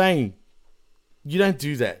just saying, you don't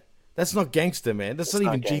do that. That's not gangster, man. That's not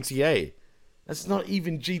even gangster. GTA. That's not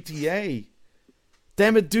even GTA.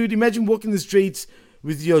 Damn it, dude. Imagine walking the streets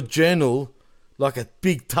with your journal like a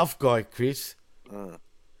big tough guy, Chris.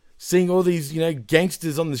 Seeing all these,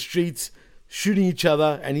 gangsters on the streets shooting each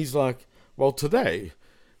other. And he's like, well, today,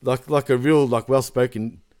 like a real,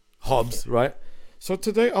 well-spoken Hobbs, right? So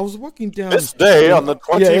today I was walking down... This day on the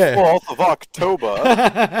 24th of October,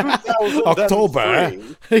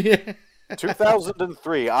 2003,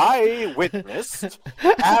 2003, I witnessed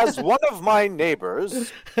as one of my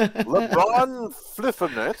neighbors, LeBron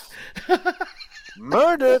Flifferneth,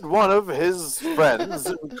 murdered one of his friends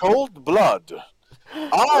in cold blood.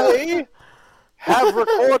 I have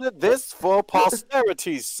recorded this for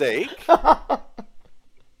posterity's sake. What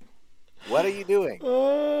are you doing?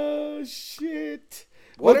 Oh, shit.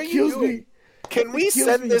 What are you doing? Can we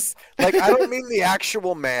send this, I don't mean the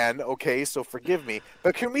actual man, okay, so forgive me,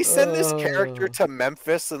 but can we send this character to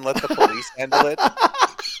Memphis and let the police handle it?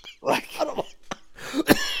 I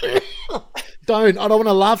don't want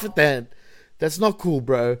to laugh at that. That's not cool,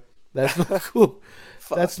 bro. That's not cool.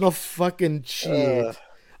 That's not fucking shit.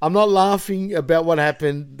 I'm not laughing about what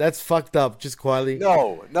happened. That's fucked up, just quietly.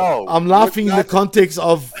 No. I'm laughing in the context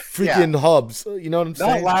of freaking Hobbs. You know what I'm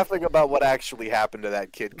saying? Not laughing about what actually happened to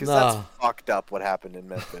that kid, because that's fucked up what happened in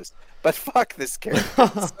Memphis. But fuck this character.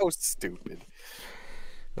 It's so stupid.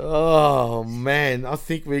 Oh, man. I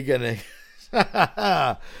think we're going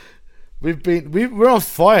to... We're on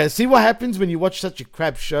fire. See what happens when you watch such a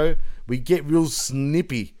crap show? We get real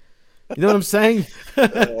snippy. You know what I'm saying? You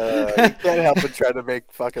can't help but try to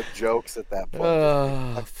make fucking jokes at that point.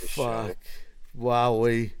 Oh, fuck.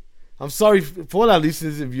 Wowee. I'm sorry for all our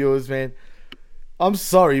listeners and viewers, man. I'm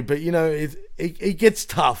sorry, but, it gets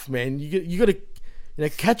tough, man. You got to,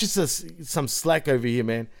 catch us some slack over here,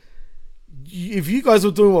 man. If you guys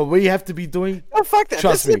were doing what we have to be doing, Oh, fuck that!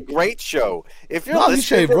 Trust This is me. a great show. If you're No, this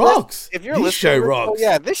listening show to this- rocks. If you're This listening show to this rocks.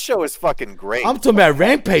 yeah, this show is fucking great. I'm talking about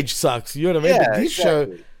Rampage sucks. You know what I mean? Yeah, But this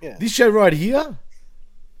exactly. show, Yeah. this show right here,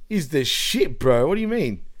 is the shit, bro. What do you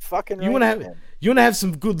mean? fucking. You want to right, have man.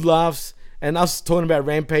 some good laughs, and us talking about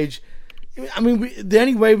Rampage. I mean, the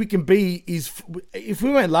only way we can be is if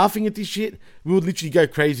we weren't laughing at this shit, we would literally go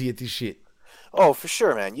crazy at this shit. Oh, for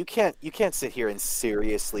sure, man. You can't sit here and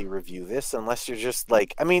seriously review this unless you're just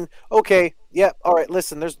like, I mean, okay, yeah, all right.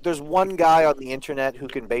 Listen, there's one guy on the internet who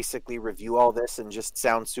can basically review all this and just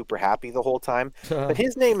sound super happy the whole time. But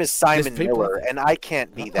his name is Simon people- Miller, and I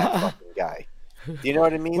can't be that fucking guy. Do you know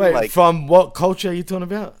what I mean? Wait, like, from what culture are you talking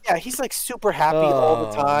about? yeah, he's like super happy all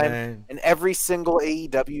the Oh, time, man. and every single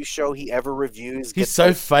AEW show he ever reviews He's gets so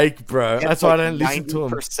like, fake, bro. That's why I don't listen to him.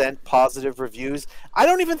 90% positive reviews. I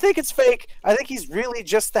don't even think it's fake. I think he's really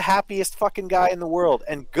just the happiest fucking guy in the world,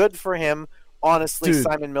 and good for him. Honestly, Dude.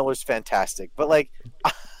 Simon Miller's fantastic, but like,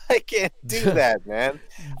 I can't do that, man.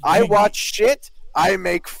 I watch shit. I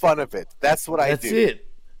make fun of it. That's what I do. That's it.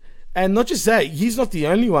 And not just that, he's not the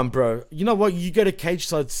only one, bro. You know what? You go to Cage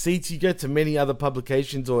Side Seats, you go to many other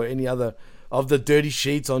publications or any other of the dirty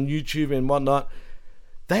sheets on YouTube and whatnot.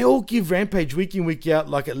 They all give Rampage week in, week out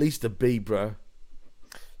like at least a B, bro.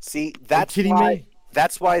 See, that's kidding why. me?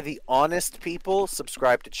 That's why the honest people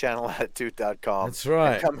subscribe to channelattitude.com. That's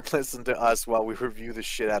right. And come and listen to us while we review the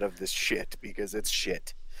shit out of this shit because it's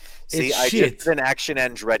shit. See, It's I shit. just did an Action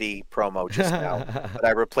End Ready promo just now, but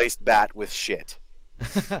I replaced Bat with shit.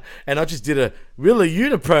 And I just did a Willa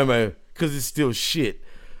Una promo because it's still shit.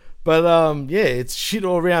 But yeah, it's shit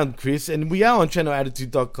all around, Chris. And we are on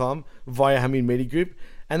channelattitude.com via Hamid Media Group.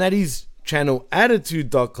 And that is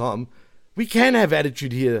channelattitude.com. We can have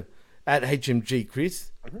attitude here at HMG,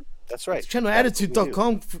 Chris. That's right. It's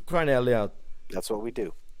channelattitude.com for crying out loud. That's what we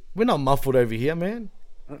do. We're not muffled over here, man.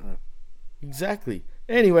 Exactly.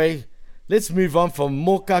 Anyway, let's move on from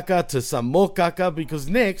more caca to some more caca because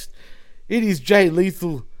next it is Jay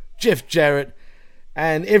Lethal, Jeff Jarrett,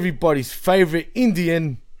 and everybody's favorite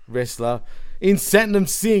Indian wrestler in Satnam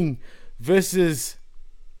Singh versus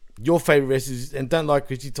your favorite wrestlers, and don't like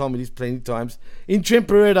Chris, you told me this plenty of times, in Trent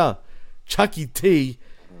Beretta, Chucky T,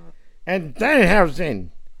 and Danhausen.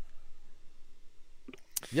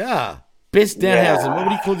 Yeah. Best Danhausen. What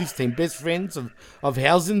would you call this team? Best friends of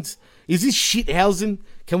Hausens? Is this Shithausen?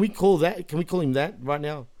 Can we call him that right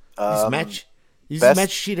now? This match? Is this best- match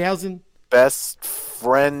Shithausen? Best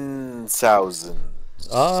Friendshausen.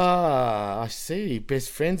 Ah, I see. Best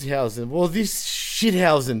friends Hausen. Well, this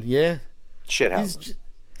Shithausen, yeah. Shithausen.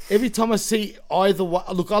 Every time I see either one,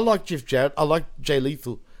 look, I like Jeff Jarrett. I like Jay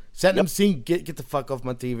Lethal. Satnam Singh, get the fuck off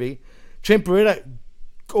my TV. Trent Beretta,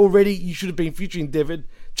 already you should have been featuring David.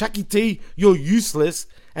 Chucky T, you're useless.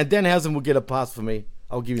 And Danhausen will get a pass for me.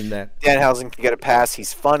 I'll give him that. Danhausen can get a pass.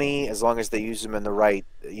 He's funny as long as they use him in the right,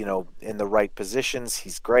 in the right positions.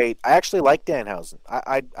 He's great. I actually like Danhausen.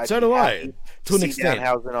 I'd So be do I, happy to an see extent.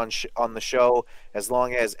 Danhausen on the show as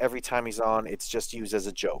long as every time he's on, it's just used as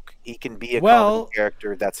a joke. He can be a Well- comedy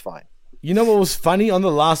character. That's fine. You know what was funny on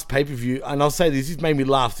the last pay-per-view, and I'll say this made me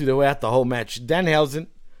laugh throughout the whole match. Danhausen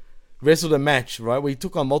wrestled a match, right, where he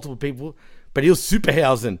took on multiple people, but he was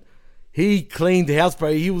Superhausen. He cleaned house,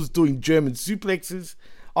 bro. He was doing German suplexes.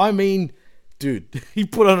 I mean, dude, he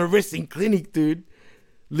put on a wrestling clinic, dude.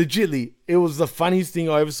 Legitly, it was the funniest thing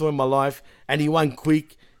I ever saw in my life, and he won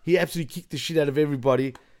quick. He absolutely kicked the shit out of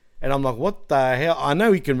everybody, and I'm like, what the hell? I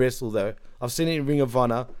know he can wrestle, though. I've seen it in Ring of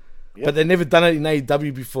Honor, but they've never done it in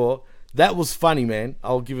AEW before. That was funny, man.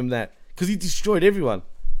 I'll give him that. Because he destroyed everyone.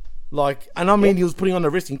 Like, and I mean, he was putting on a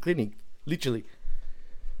wrestling clinic, literally.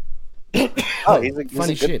 Oh, he's a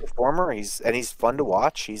Funny good shit. performer. He's fun to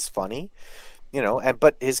watch. He's funny,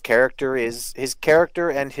 but his character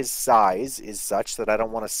and his size is such that I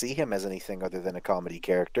don't want to see him as anything other than a comedy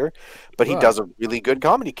character. But he Right. does a really good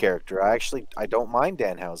comedy character. I don't mind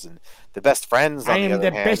Danhausen. The best friends. On I am the other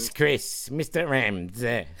the hand, best, Chris, Mr. Rams.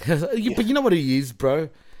 But you know what he is, bro?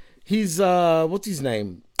 He's what's his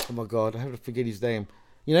name? Oh my god, I have to forget his name.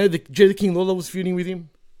 You know, the Jerry King Lawler was feuding with him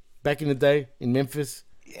back in the day in Memphis.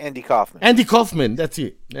 Andy Kaufman. Andy Kaufman, that's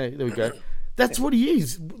it. Yeah, there we go. That's what he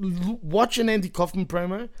is. Watch an Andy Kaufman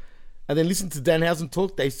promo, and then listen to Danhausen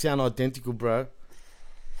talk. They sound identical, bro.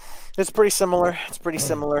 It's pretty similar.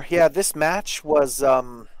 Yeah, this match was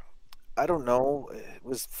I don't know. It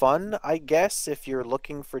was fun, I guess, if you're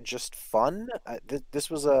looking for just fun. This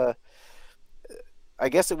was I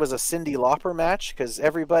guess it was a Cyndi Lauper match because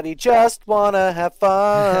everybody just wanna have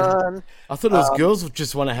fun. I thought it was girls who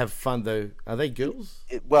just want to have fun, though. Are they girls?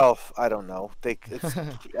 Well, I don't know.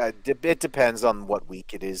 It depends on what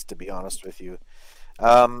week it is, to be honest with you.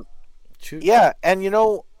 True. Yeah, and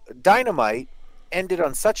Dynamite ended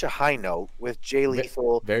on such a high note with Jay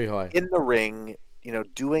Lethal Very high. in the ring,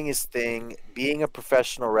 doing his thing, being a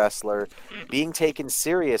professional wrestler, being taken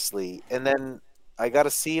seriously, and then I got to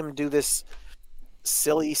see him do this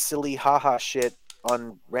silly haha shit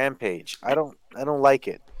on Rampage. I don't like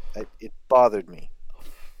it. It bothered me.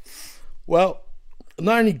 Well,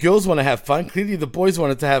 not only girls want to have fun, clearly the boys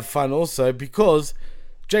wanted to have fun also, because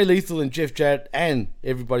Jay Lethal and Jeff Jarrett and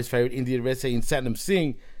everybody's favorite Indian wrestler in Satnam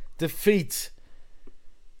Singh defeat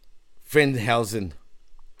Venhausen.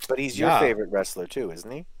 But he's your favorite wrestler too,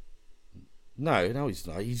 isn't he? No, he's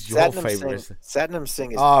not. He's your favorite wrestler. Satnam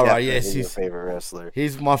Singh is yes, your favorite wrestler.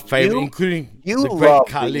 He's my favorite, including you the great love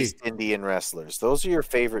Kali. the East Indian wrestlers. Those are your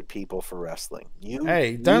favorite people for wrestling.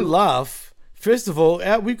 Don't laugh. First of all,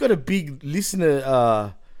 we've got a big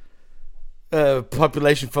listener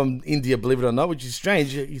population from India, believe it or not, which is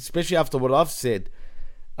strange, especially after what I've said,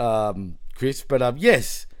 Chris. But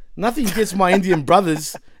yes, nothing against my Indian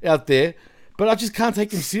brothers out there, but I just can't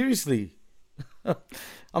take them seriously.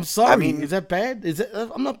 I'm sorry. Is that bad?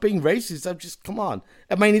 I'm not being racist. I'm just, come on.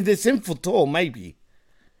 I mean, if they're 7 foot tall, maybe.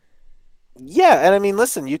 Yeah, and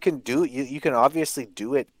listen, you can do you can obviously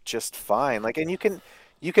do it just fine. Like, and you can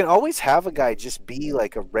always have a guy just be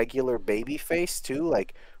like a regular baby face too.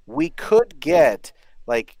 Like, we could get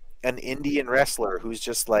like an Indian wrestler who's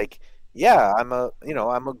just like, yeah, I'm a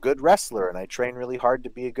good wrestler and I train really hard to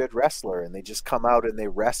be a good wrestler, and they just come out and they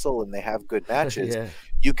wrestle and they have good matches. Yeah.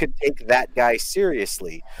 You could take that guy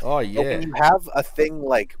seriously. Oh yeah. But when you have a thing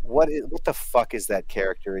like what the fuck is that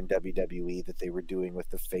character in WWE that they were doing with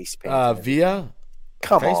the face paint? Via.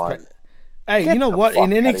 Come on. Hey, Get you know the what? fuck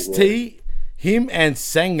In outta NXT, him and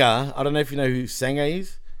Sangha. I don't know if you know who Sangha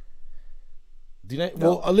is. Do you know?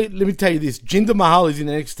 No. Well, let me tell you this. Jinder Mahal is in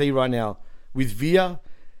NXT right now with Via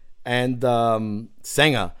and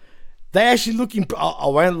Sangha. They actually look. I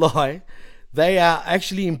won't lie. They are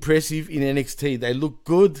actually impressive in NXT. They look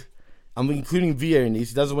good. I'm including Via in this.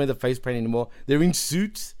 He doesn't wear the face paint anymore. They're in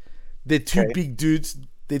suits. They're two big dudes.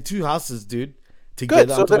 They're two hustlers, dude.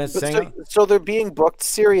 Together. Good. So they're being booked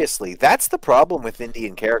seriously. That's the problem with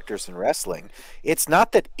Indian characters in wrestling. It's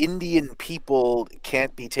not that Indian people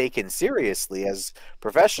can't be taken seriously as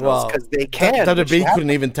professionals, because they can. WWE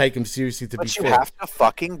couldn't even take them seriously, to be fair. But you have to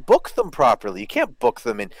fucking book them properly. You can't book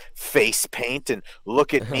them in face paint and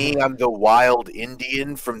look at me. I'm the wild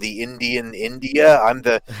Indian from the Indian India. I'm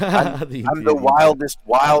the wildest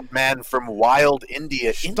wild man from wild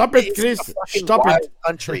India. Stop it, Chris. Stop it.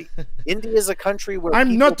 Country. India is a country where I'm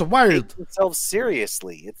people not wild. take themselves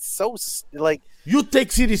seriously. It's so like you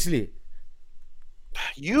take seriously.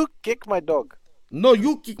 You kick my dog. No,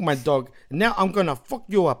 you kick my dog. Now I'm gonna fuck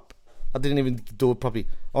you up. I didn't even do it properly.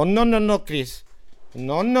 Oh no, Chris.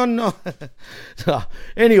 No.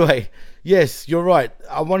 Anyway, yes, you're right.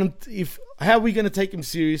 I want him. How are we gonna take him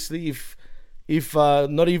seriously if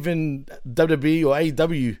not even WWE or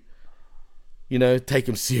AEW, take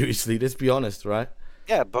him seriously? Let's be honest, right?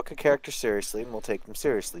 Yeah, book a character seriously and we'll take them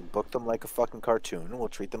seriously. Book them like a fucking cartoon and we'll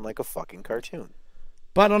treat them like a fucking cartoon.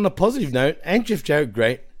 But on a positive note, and Jeff Jarrett,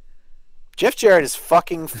 great. Jeff Jarrett is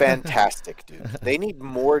fucking fantastic, dude. They need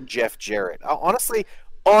more Jeff Jarrett. Honestly,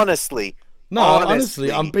 I'm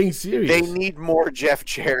being serious. They need more Jeff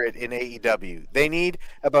Jarrett in AEW. They need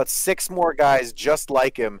about 6 more guys just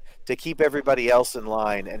like him to keep everybody else in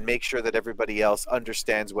line and make sure that everybody else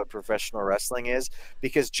understands what professional wrestling is,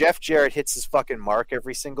 because Jeff Jarrett hits his fucking mark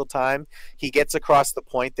every single time. He gets across the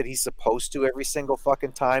point that he's supposed to every single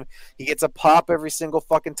fucking time. He gets a pop every single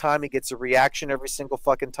fucking time. He gets a reaction every single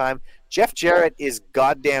fucking time. Jeff Jarrett is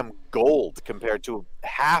goddamn gold compared to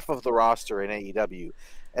half of the roster in AEW.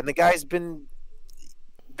 And the guy's been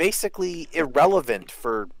basically irrelevant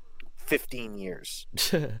for 15 years.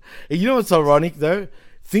 You know what's ironic, though?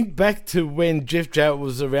 Think back to when Jeff Jarrett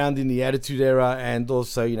was around in the Attitude Era and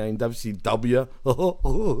also, in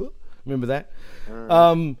WCW. Remember that?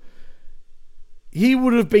 He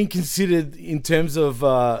would have been considered, in terms of,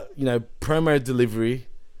 promo delivery,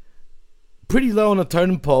 pretty low on the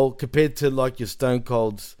totem pole compared to, like, your Stone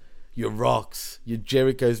Colds, your Rocks, your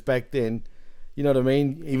Jerichos back then. You know what I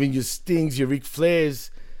mean? Even your Stings, your Ric Flairs,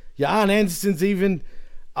 your Arn Andersons even.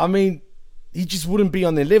 I mean, he just wouldn't be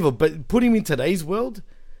on their level. But put him in today's world,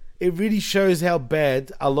 it really shows how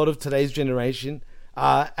bad a lot of today's generation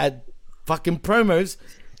are at fucking promos,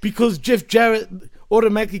 because Jeff Jarrett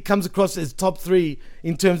automatically comes across as top 3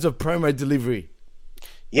 in terms of promo delivery.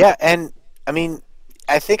 Yeah, and I mean,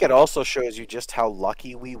 I think it also shows you just how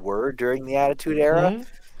lucky we were during the Attitude Era. Mhm.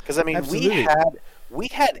 Because I mean, Absolutely. we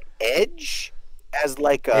had Edge as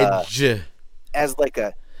like a Edge. as like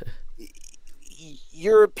a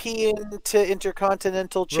European to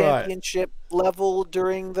Intercontinental Right. Championship level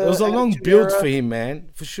during It the was a long Attitude build Era, for him, man,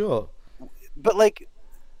 for sure. but like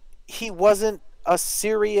he wasn't a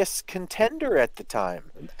serious contender at the time.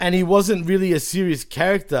 And he wasn't really a serious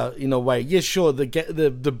character in a way. Yeah, sure,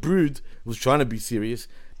 the Brood was trying to be serious,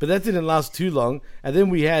 but that didn't last too long. And then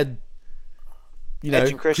we had,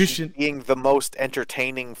 Edge and Christian being the most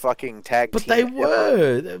entertaining fucking tag but team they ever.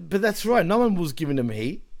 were. But that's right. No one was giving them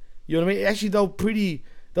heat. You know what I mean? Actually, they were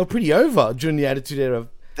pretty over during the Attitude Era.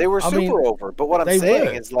 They were super over. But what I'm they saying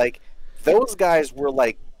were. is like those guys were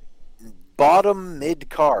like bottom mid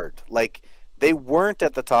card. Like they weren't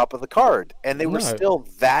at the top of the card, and they were No. still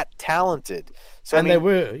that talented. So And I mean, they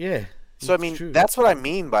were, yeah. So I It's mean, true. that's what I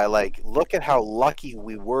mean by like, look at how lucky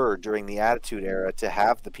we were during the Attitude Era to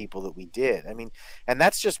have the people that we did. I mean, and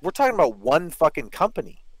that's just we're talking about one fucking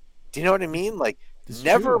company. Do you know what I mean? Like, It's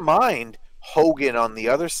never true. mind Hogan on the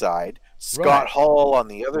other side, Scott Right. Hall on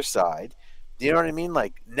the other side. Do you know what I mean?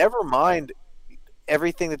 Like, never mind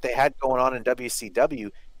everything that they had going on in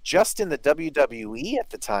WCW. Just in the WWE at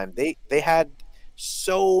the time, they had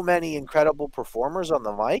so many incredible performers on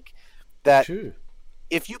the mic that True.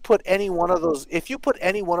 if you put any one of those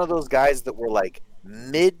guys that were like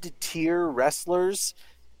mid-tier wrestlers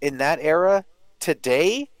in that era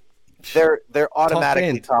today, they're automatically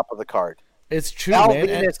end. top of the card. It's true, Al man.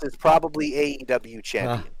 Venus is probably AEW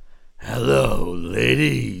champion. Hello,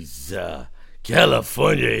 ladies.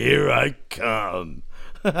 California, here I come.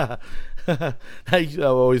 That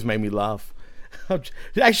always made me laugh.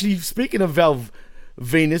 Actually, speaking of Val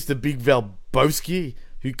Venus, the big Val Boski,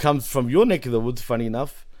 who comes from your neck of the woods, funny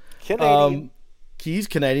enough. Canadian. He's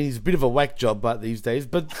Canadian. He's a bit of a whack job these days,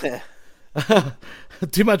 but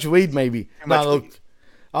too much weed, maybe. much Look, weed.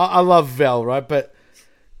 I love Val, right? But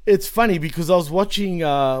it's funny because I was watching,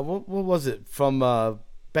 what was it, from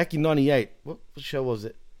back in 98. What show was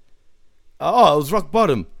it? Oh, it was Rock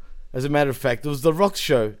Bottom, as a matter of fact. It was the Rock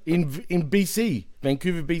show in BC,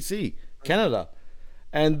 Vancouver, BC, Canada.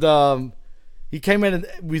 And he came out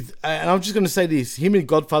with, and I'm just going to say this, him and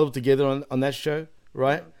Godfather were together on that show,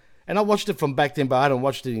 right? And I watched it from back then, but I hadn't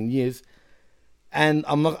watched it in years. And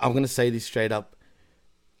I'm going to say this straight up.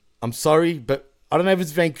 I'm sorry, but I don't know if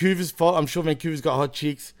it's Vancouver's fault. I'm sure Vancouver's got hot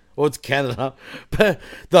chicks, or it's Canada. But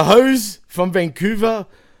the hoes from Vancouver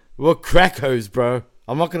were crack hoes, bro.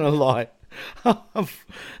 I'm not going to lie.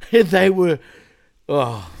 They were,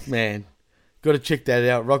 oh, man. Got to check that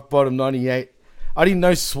out. Rock Bottom 98. I didn't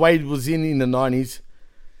know suede was in the 90s.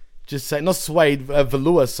 Just say, not suede,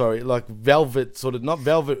 velour, sorry. Like velvet, sort of, not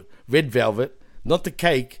velvet, red velvet. Not the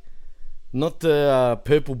cake. Not the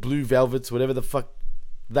purple, blue velvets, whatever the fuck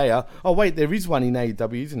they are. Oh, wait, there is one in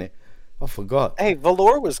AEW, isn't it? I forgot. Hey,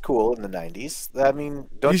 Velour was cool in the 90s. I mean,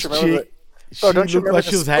 don't This you remember chick, don't you looked remember like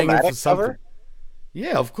the she was hanging for Schematic something. cover?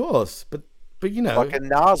 Yeah, of course. But you know. Fucking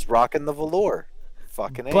Nas rocking the Velour.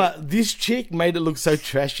 Fucking A. But this chick made it look so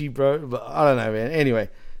trashy, bro. But I don't know, man. Anyway,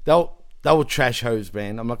 they were trash hoes,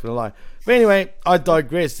 man. I'm not going to lie. But anyway, I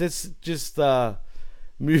digress. Let's just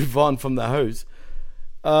move on from the hose.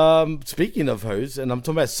 Speaking of hose, and I'm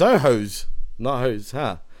talking about Soho's, not hose,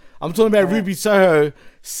 huh? I'm talking about Ruby Soho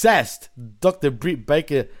sassed Dr. Britt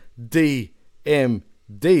Baker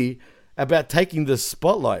DMD about taking the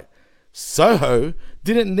spotlight. Soho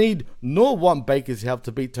didn't need nor want Baker's help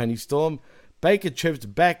to beat Toni Storm. Baker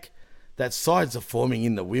chirped back that sides are forming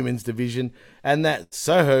in the women's division and that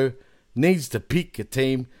Soho needs to pick a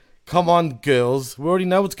team. Come on, girls. We already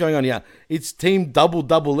know what's going on here. It's Team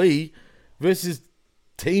Double E versus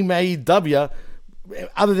Team AEW.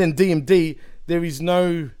 Other than DMD, there is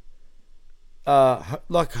no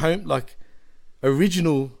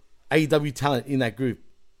original AEW talent in that group.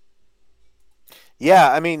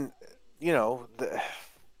 Yeah, I mean, you know,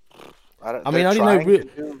 I only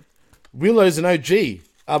know Willow's an OG.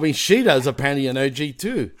 I mean, Sheeta's apparently an OG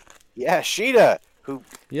too. Yeah, Sheeta, who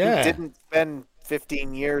Yeah. didn't spend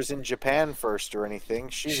 15 years in Japan first or anything.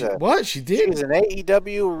 She She did? She's an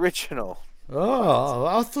AEW original. Oh,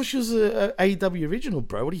 I thought she was a AEW original,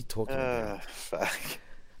 bro. What are you talking about? Fuck.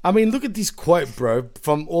 I mean, look at this quote, bro,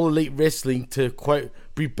 from All Elite Wrestling to quote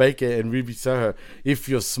Britt Baker and Ruby Soho. If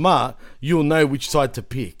you're smart, you'll know which side to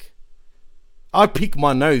pick. I pick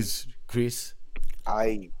my nose, Chris.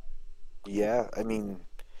 Yeah, I mean,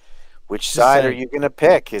 which side are you gonna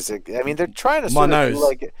pick? Is it? I mean, they're trying to sort of do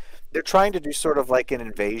like they're trying to do sort of like an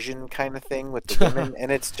invasion kind of thing with the women,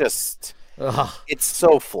 and it's just Ugh. it's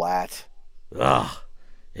so flat. Ugh.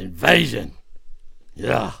 Invasion.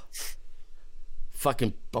 Yeah.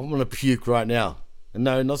 Fucking, I want to puke right now.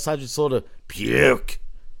 No, not Sergeant Slaughter. Puke.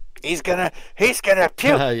 He's gonna puke.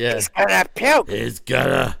 Yeah. He's gonna puke. He's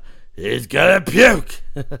gonna puke.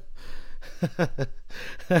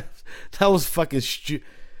 That was fucking stupid.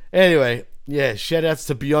 Anyway, yeah, shout outs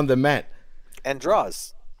to Beyond the Mat. And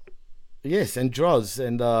Draws. Yes, and Droz.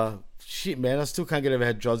 And shit, man, I still can't get over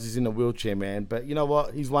how Droz is in a wheelchair, man. But you know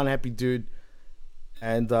what? He's one happy dude.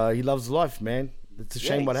 And he loves life, man. It's a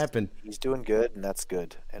shame what happened. He's doing good, and that's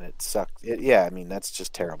good. And it sucked. I mean, that's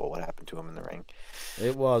just terrible what happened to him in the ring.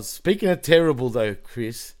 It was. Speaking of terrible, though,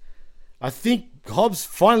 Chris, I think Hobbs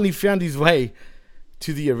finally found his way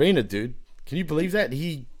to the arena, dude. Can you believe that?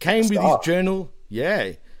 He came with his journal.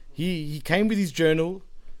 Yeah. He came with his journal.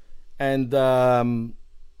 And,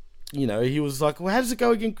 you know, he was like, well, how does it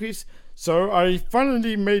go again, Chris? So I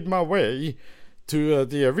finally made my way to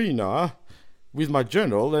the arena with my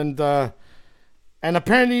journal. And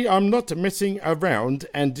apparently I'm not messing around,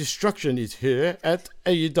 and destruction is here at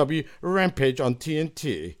AEW Rampage on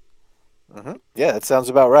TNT. Mm-hmm. Yeah, that sounds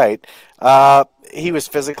about right. He was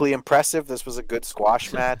physically impressive. This was a good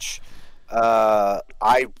squash match.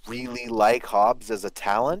 I really like Hobbs as a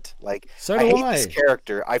talent. Like, so I do hate this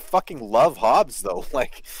character. I fucking love Hobbs, though.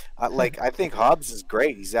 I think Hobbs is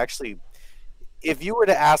great. He's actually, if you were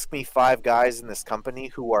to ask me 5 guys in this company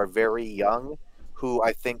who are very young, who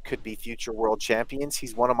I think could be future world champions,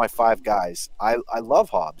 he's one of my 5 guys. I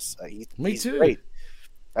love Hobbs. He's too. Great.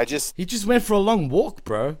 He just went for a long walk,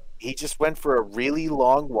 bro. He just went for a really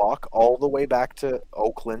long walk all the way back to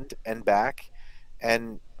Oakland and back.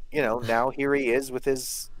 And, you know, now here he is with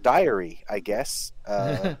his diary, I guess.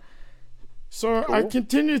 So cool. I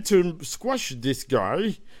continued to squash this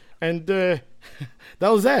guy, and that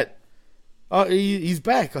was that. He's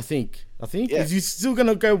back, I think. Yeah. Is he still going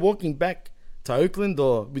to go walking back to Oakland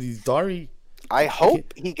or with his diary? I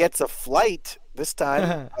hope he gets a flight this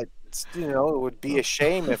time. It would be a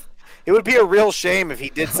shame if it would be a real shame if he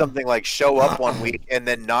did something like show up one week and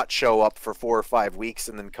then not show up for 4 or 5 weeks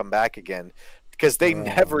and then come back again, because they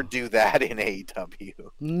never do that in AEW.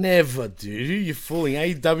 Never, dude. You're fooling.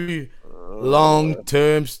 AEW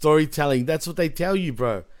long-term storytelling. That's what they tell you,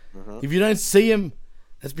 bro. Mm-hmm. If you don't see them,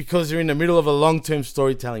 that's because they're in the middle of a long-term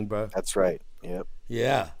storytelling, bro. That's right. Yep.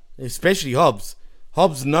 Yeah. Especially Hobbs.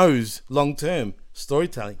 Hobbs knows long-term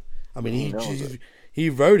storytelling. I mean, he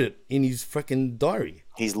wrote it in his freaking diary.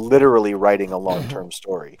 He's literally writing a long-term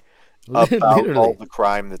story about all the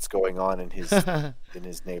crime that's going on in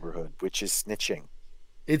his neighborhood, which is snitching.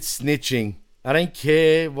 It's snitching. I don't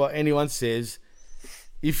care what anyone says.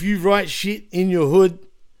 If you write shit in your hood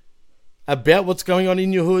about what's going on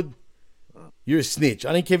in your hood, you're a snitch.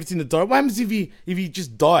 I don't care if it's in the diary. What happens if he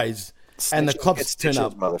just dies? Snitches and the cops turn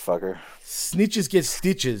up? Motherfucker. Snitches get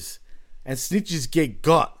stitches, and snitches get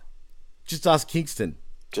got. Just ask Kingston.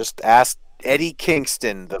 Just ask Eddie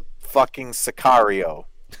Kingston, the fucking Sicario.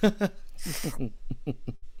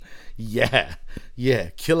 Yeah,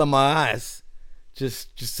 killing my ass.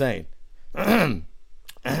 Just saying.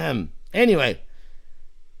 Anyway,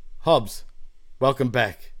 Hobbs, welcome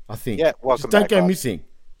back. I think. Yeah, welcome Just don't back, go Hobbs. missing.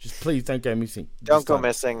 Just please don't go missing. Don't go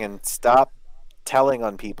missing, and stop telling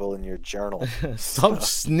on people in your journal. Stop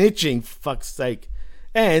snitching, for fuck's sake.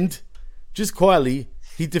 And just quietly,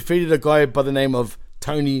 he defeated a guy by the name of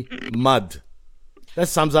Tony Mudd. That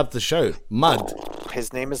sums up the show. Mudd.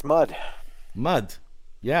 His name is Mud. Mud.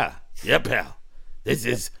 Yeah, pal. This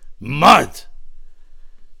is Mud.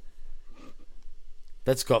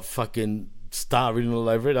 That's got fucking star written all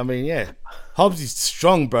over it. I mean, yeah. Hobbs is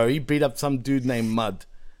strong, bro. He beat up some dude named Mud.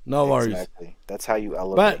 No worries. Exactly. That's how you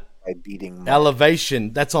elevate, by beating Mud.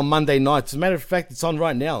 Elevation. That's on Monday nights. As a matter of fact, it's on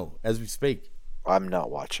right now as we speak. I'm not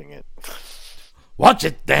watching it. Watch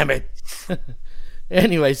it, damn it.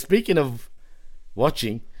 Anyway, speaking of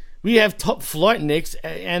watching, we have Top Flight next,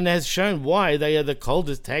 and has shown why they are the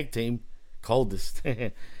coldest tag team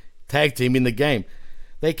in the game.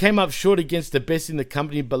 They came up short against the best in the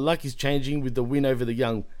company, but luck is changing with the win over the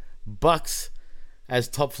Young Bucks, as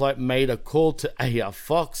Top Flight made a call to AR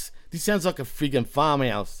Fox. This sounds like a friggin'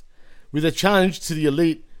 farmhouse. With a challenge to the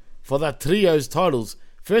Elite for the Trios titles.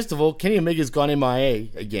 First of all, Kenny Omega's gone MIA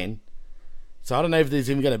again, so I don't know if there's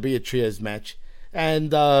even going to be a Trios match.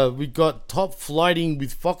 And we got Top Flighting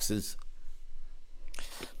with Foxes.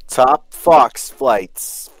 Top Fox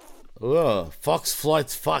Flights. Oh, Fox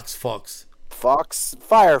Flights, Fox.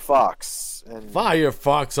 Firefox. And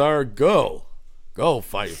Firefox, go. Go,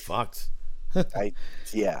 Firefox. Okay.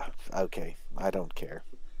 I don't care.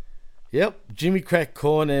 Yep, Jimmy Crack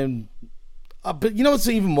Corn and... but you know what's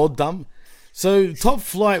even more dumb? So Top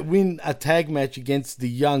Flight win a tag match against the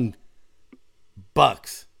Young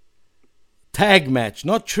Bucks. Tag match,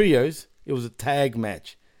 not trios. It was a tag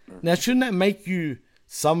match. Now, shouldn't that make you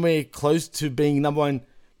somewhere close to being number one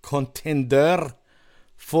contender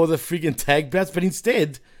for the friggin' tag bouts? But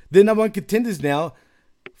instead, they're number one contenders now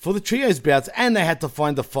for the trios bouts, and they had to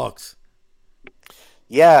find the Fox.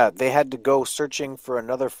 Yeah, they had to go searching for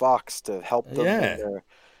another Fox to help them in their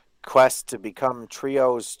quest to become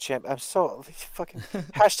trios champ. I'm so fucking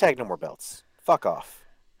hashtag no more belts. Fuck off.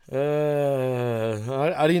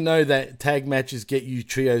 I didn't know that tag matches get you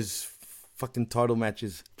trios fucking title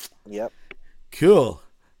matches. Yep. Cool.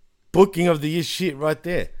 Booking of the year shit right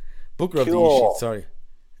there. Booker of the year shit, sorry.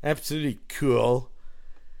 Absolutely cool.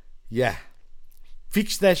 Yeah.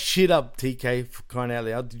 Fix that shit up, TK, for crying out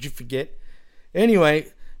loud. Did you forget? Anyway,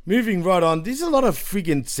 moving right on. There's a lot of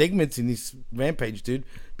friggin' segments in this Rampage, dude.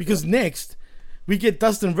 Because next, we get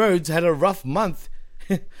Dustin Rhodes had a rough month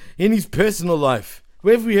in his personal life.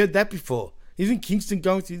 Where have we heard that before? Isn't Kingston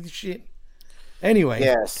going through this shit? Anyway.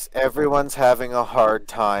 Yes, everyone's having a hard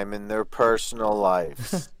time in their personal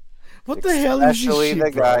lives. What the hell is this Especially shit,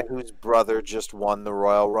 the bro? guy whose brother just won the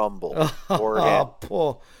Royal Rumble.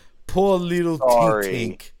 Poor little Sorry.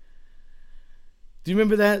 Tank. Do you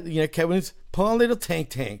remember that? You know, Kevin's poor little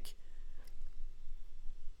Tank.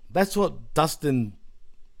 That's what Dustin.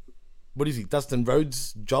 What is he? Dustin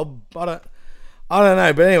Rhodes' job? I don't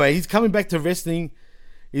know. But anyway, he's coming back to wrestling.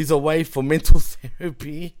 He's away for mental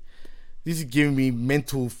therapy. This is giving me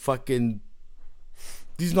mental fucking.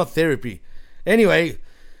 This is not therapy. Anyway,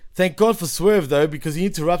 thank God for Swerve though, because he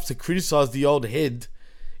interrupts to criticize the old head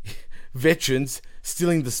veterans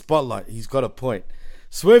stealing the spotlight. He's got a point.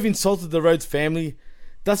 Swerve insulted the Rhodes family.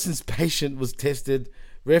 Dustin's patient was tested.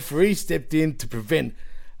 Referee stepped in to prevent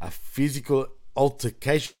a physical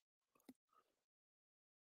altercation.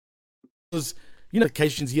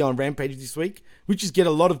 Occasions here on Rampage this week, we just get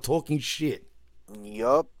a lot of talking shit.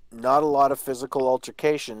 Yup. Not a lot of physical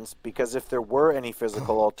altercations, because if there were any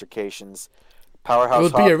physical altercations, Powerhouse It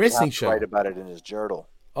would be a wrestling would show. write about it in his journal.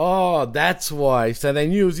 Oh, that's why. So they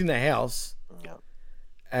knew it was in the house. Yeah.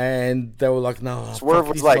 And they were like, no. Swerve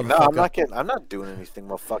fuck was this like, no, motherfucker." I'm not doing anything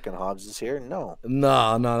while fucking Hobbs is here. No. No,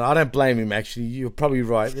 I don't blame him, actually. You're probably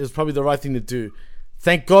right. It was probably the right thing to do.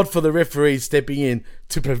 Thank God for the referee stepping in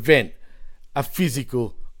to prevent a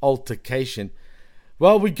physical altercation.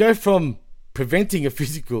 Well, we go from preventing a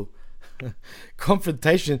physical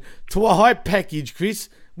confrontation to a hype package, Chris.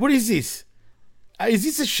 What is this? Is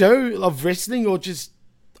this a show of wrestling or just...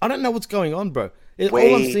 I don't know what's going on, bro. All I'm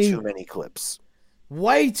Way seeing, too many clips.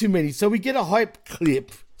 Way too many. So we get a hype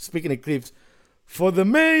clip, speaking of clips, for the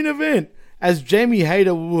main event, as Jamie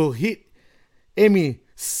Hayter will hit Emi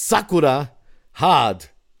Sakura hard.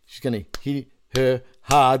 She's going to hit her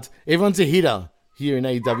hard. Everyone's a hitter here in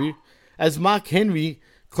AEW. As Mark Henry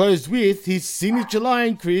closed with his signature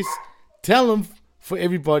line, Chris. Tell them for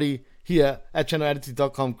everybody here at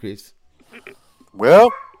channelattitude.com, Chris.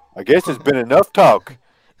 Well, I guess it's been enough talk.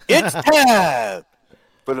 It's time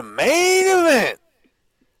for the main event.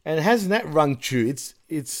 And hasn't that rung true?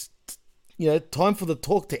 It's time for the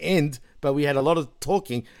talk to end, but we had a lot of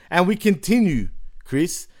talking, and we continue,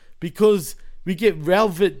 Chris, because we get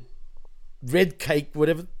Velvet Red Cake,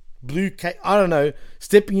 whatever, Blue Cake, I don't know,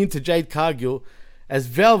 stepping into Jade Cargill, as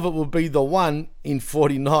Velvet will be the one in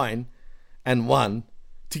 49 and 1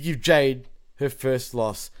 to give Jade her first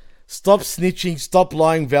loss. Stop snitching, stop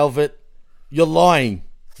lying, Velvet. You're lying.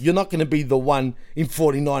 You're not going to be the one in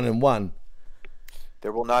 49 and 1.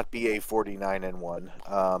 There will not be a 49 and 1.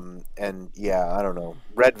 And yeah, I don't know.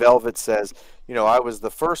 Red Velvet says, I was the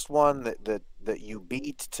first one that you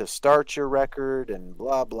beat to start your record, and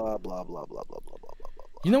blah blah blah blah blah blah blah blah blah blah.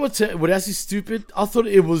 You know what else is stupid? I thought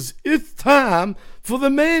it's time for the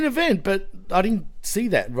main event, but I didn't see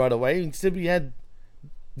that right away. Instead, we had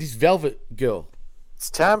this Velvet girl. It's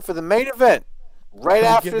time for the main event. Right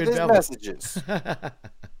after these Velvet. messages.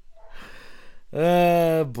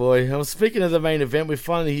 Oh boy. Well, speaking of the main event, we're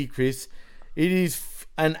finally here, Chris. It is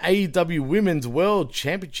an AEW Women's World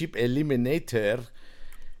Championship Eliminator,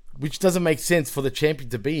 which doesn't make sense for the champion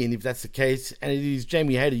to be in if that's the case. And it is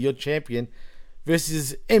Jamie Hayter, your champion,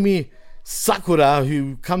 versus Emi Sakura,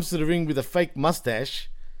 who comes to the ring with a fake mustache.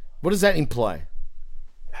 What does that imply?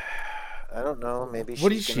 I don't know. Maybe she's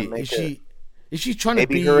What is gonna she? Is she trying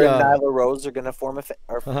maybe to be? her and Nyla Rose are gonna form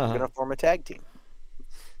a tag team.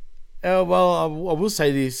 Well, I will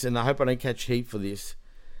say this, and I hope I don't catch heat for this.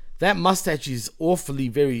 That mustache is awfully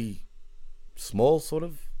very small, sort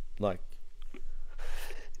of like.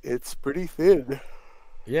 It's pretty thin.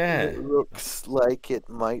 Yeah. It looks like it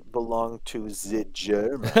might belong to the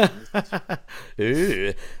German.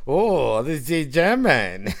 Ooh. Oh, this is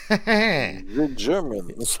German. The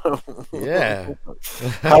Germans. Yeah.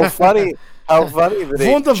 How funny that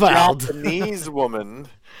a Wunderwald. Japanese woman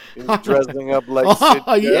is dressing up like Oh,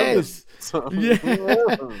 Sid yes.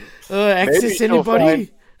 German. Access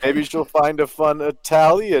anybody? Maybe she'll find a fun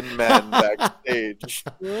Italian man backstage.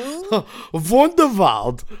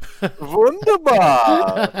 Wunderwald.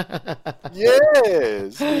 Wunderbar.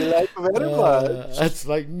 Yes, we like very much. It's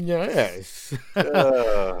like, yes.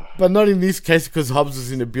 But not in this case because Hobbs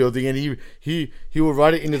was in the building and he will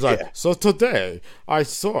write it in his eye. So today I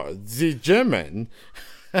saw the German.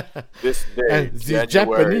 This day, and the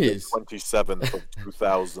January Japanese. 27th of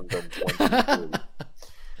 2023,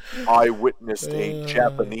 I witnessed a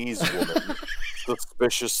Japanese woman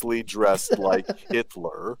suspiciously dressed like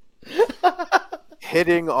Hitler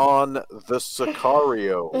hitting on the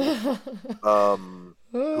Sicario,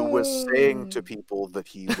 who was saying to people that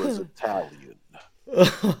he was Italian.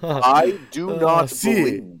 I do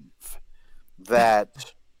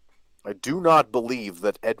not believe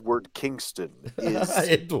that Edward Kingston is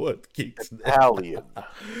Edward Kingston. Italian.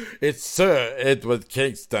 It's Sir Edward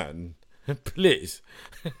Kingston. Please.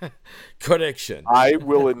 Correction. I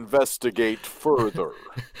will investigate further.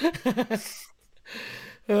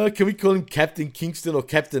 Can we call him Captain Kingston or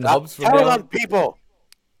Captain Hobbs from Tell now on people.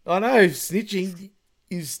 I know, snitching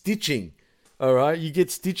is stitching. Alright, you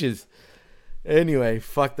get stitches. Anyway,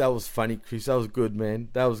 fuck, that was funny, Chris. That was good, man.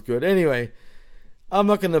 That was good. Anyway, I'm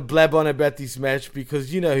not going to blab on about this match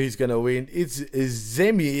because you know who's going to win. It's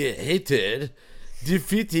Zemi Hated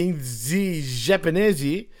defeating the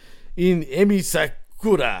Japanese in Emi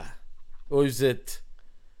Sakura. Or is it...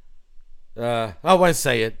 I won't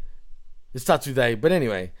say it. It starts with A. But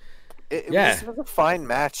anyway. It was a fine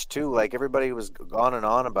match, too. Like, everybody was on and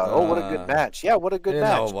on about, what a good match. Yeah, what a good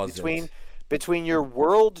match. No, Between your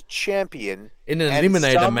world champion in an and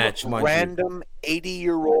eliminator some match, mind random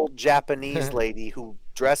 80-year-old Japanese lady who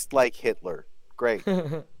dressed like Hitler. Great.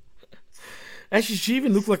 Actually, she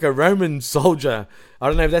even looked like a Roman soldier. I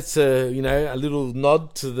don't know if that's a little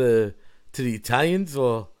nod to the Italians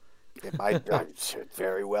or. It might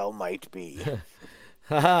very well might be.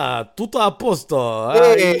 Haha, tutto a posto,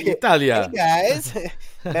 Italia. Hey guys,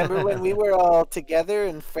 remember when we were all together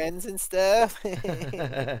and friends and stuff?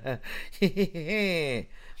 I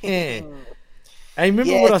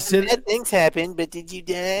remember what I said. Bad things happened, but did you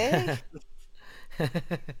die?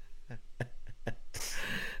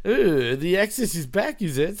 Ooh, the access is back,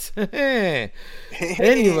 is it?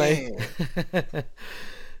 Anyway.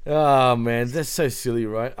 Oh, man, that's so silly,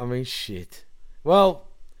 right? I mean, shit. Well,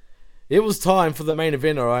 it was time for the main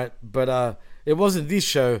event, all right? But it wasn't this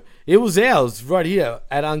show. It was ours right here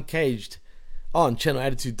at Uncaged on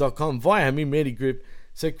channelattitude.com via Me Media Group.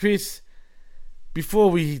 So, Chris,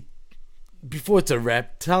 before it's a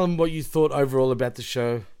wrap, tell them what you thought overall about the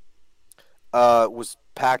show. It was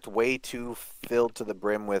packed way too filled to the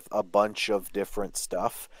brim with a bunch of different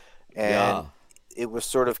stuff. And it was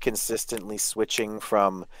sort of consistently switching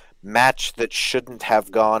from match that shouldn't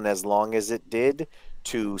have gone as long as it did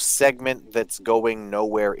to segment that's going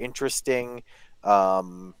nowhere interesting.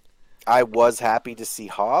 I was happy to see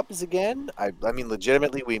Hobbs again. I mean,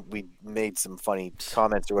 legitimately, we made some funny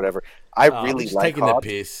comments or whatever. I really like taking Hobbs. The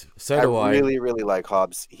piss. So do I. Really, really like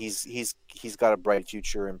Hobbs. He's got a bright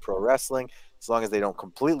future in pro wrestling as long as they don't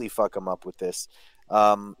completely fuck him up with this.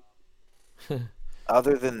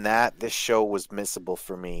 Other than that, this show was missable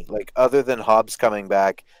for me. Like, other than Hobbs coming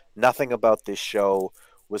back, nothing about this show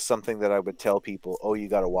was something that I would tell people, oh, you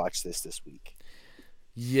got to watch this week.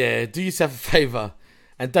 Yeah, do yourself a favor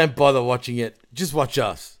and don't bother watching it. Just watch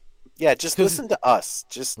us. Yeah, just listen to us.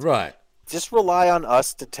 Just rely on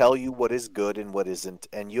us to tell you what is good and what isn't,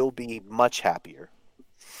 and you'll be much happier.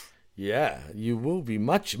 Yeah, you will be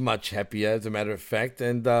much, much happier, as a matter of fact.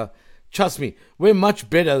 And trust me, we're much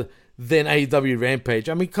better than AEW Rampage.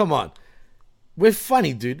 I mean, come on. We're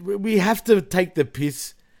funny, dude. We have to take the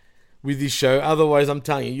piss with this show. Otherwise, I'm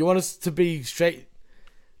telling you, you want us to be straight,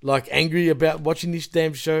 like, angry about watching this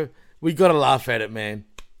damn show? We got to laugh at it, man.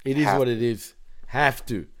 It is what it is. Have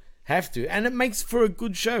to. And it makes for a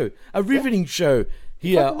good show. A riveting show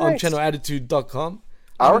here on channelattitude.com.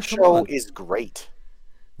 Our show is great.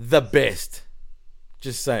 The best.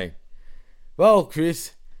 Just saying. Well,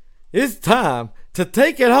 Chris, it's time to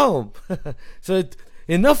take it home. So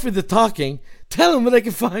enough with the talking. Tell them where they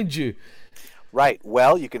can find you. Right.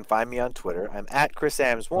 Well, you can find me on Twitter. I'm at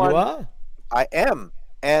ChrisAmbs1. You are? I am.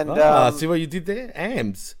 And see what you did there?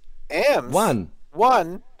 Ambs. One.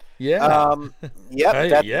 Yeah. Yep.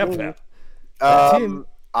 That's yeah, me. That's him.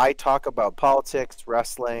 I talk about politics,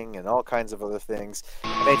 wrestling, and all kinds of other things.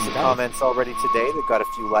 I made some comments already today that got a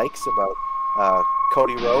few likes about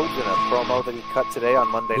Cody Rhodes and a promo that he cut today on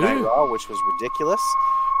Monday Night Raw, which was ridiculous.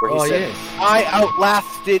 Where he said, I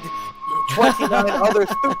outlasted 29 other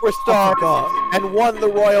superstars and won the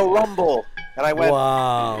Royal Rumble. And I went,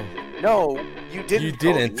 wow. No, you didn't. You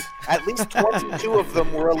didn't. Cody. At least 22 of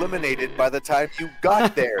them were eliminated by the time you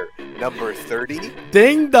got there. Number 30.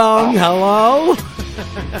 Ding dong, hello.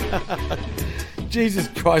 Jesus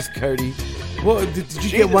Christ, Cody. What did you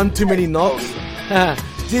get one too many knocks?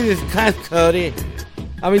 Jesus Christ, Cody.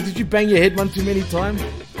 I mean, did you bang your head one too many times?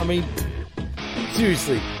 I mean,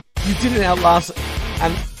 seriously, you didn't outlast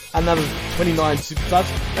another 29 superstars.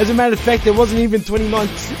 As a matter of fact, there wasn't even 29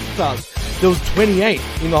 superstars. There was 28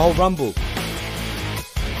 in the whole Rumble.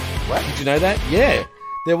 What? Did you know that? Yeah.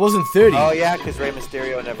 There wasn't 30. Oh, yeah, because Rey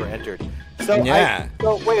Mysterio never entered. So,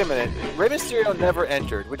 so wait a minute. Rey Mysterio never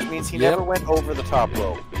entered, which means he never went over the top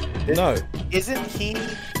rope. No. Isn't he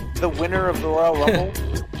the winner of the Royal Rumble?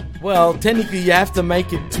 Well, technically, you have to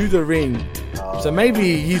make it to the ring. So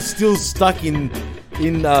maybe he's still stuck in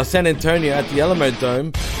San Antonio at the Alamo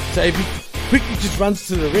Dome. So if he quickly just runs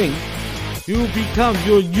to the ring, he will become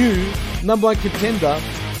your new number one contender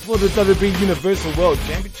for the WWE Universal World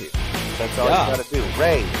Championship. That's all you gotta do.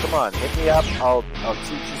 Ray, come on, hit me up. I'll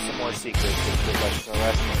teach you some more secrets of professional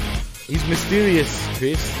wrestling. He's mysterious,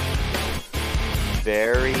 Chris.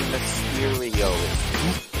 Very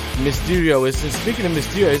mysterious. Mysterious. And speaking of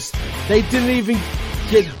mysterious, they didn't even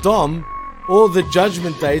get Dom or the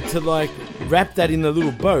Judgment Day to wrap that in a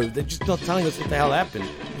little bow. They're just not telling us what the hell happened,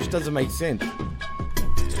 which doesn't make sense.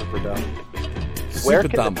 Super dumb. Super Where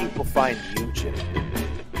can dumb. the people find you, Jim?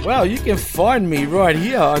 Well, you can find me right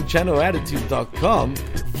here on channelattitude.com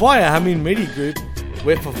via Hamin Media Group,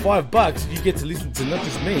 where for $5 you get to listen to not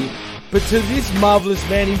just me, but to this marvelous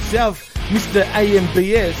man himself, Mr.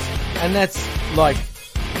 AMBS, and that's like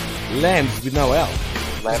lambs with no L.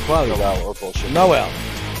 Lambs with no L or bullshit. No L.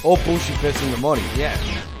 Or bullshit first in the morning, yeah.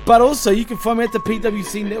 But also, you can find me at the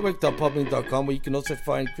PWC Network.podbean.com, where you can also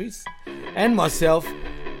find Chris and myself.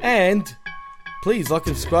 And please like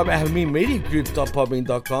and subscribe at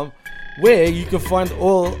HaminMediaGroup.podbean.com, where you can find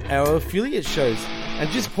all our affiliate shows. And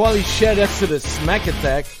just quietly shout out to the Smack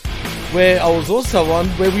Attack, where I was also on,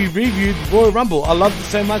 where we reviewed Royal Rumble. I loved it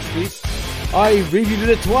so much, Chris. I reviewed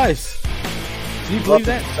it twice. Can you believe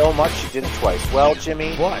that? So much you did it twice. Well,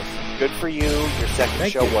 Jimmy, Twice. good for you. Your second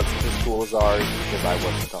show wasn't as cool as ours because I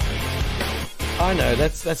wasn't on it. I know,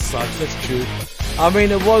 that sucks, that's true. I mean,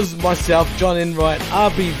 it was myself, John Enright,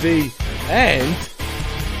 RBV, and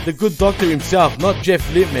the good doctor himself, not Jeff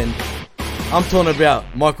Lippman. I'm talking about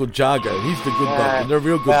Michael Jargo. He's the good doctor, the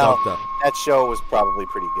real good doctor. That show was probably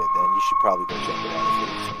pretty good then. You should probably go check it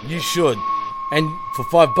out. You should. And for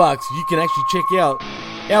 $5, you can actually check out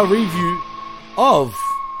our review of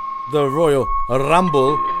the Royal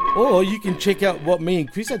Rumble, or you can check out what me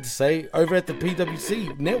and Chris had to say over at the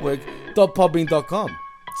PWC Network.podbean.com.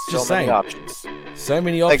 Just so many saying. options. So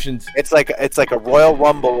many options. It's like a Royal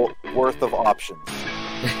Rumble worth of options.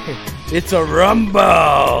 It's a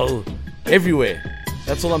Rumble everywhere.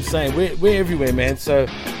 That's all I'm saying. We're everywhere, man. So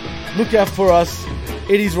look out for us.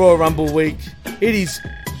 It is Royal Rumble week. It is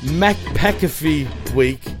Mac McAfee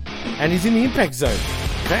week, and he's in the Impact Zone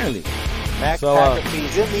apparently. Mac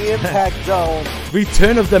McAfee's in the Impact Zone.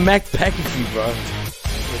 Return of the Mac McAfee, bro.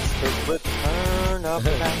 It's the return of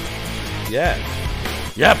the Mac. Yeah.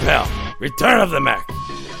 Yeah, pal. Return of the Mac.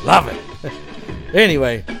 Love it.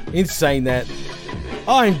 Anyway, in saying that,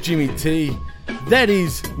 I'm Jimmy T. That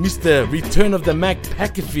is Mr. Return of the Mac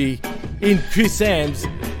McAfee in Chris Ambs.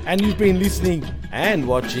 And you've been listening and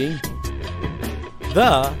watching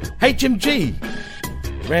the HMG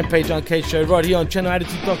Rampage Uncaged show right here on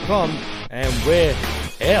channelattitude.com. And we're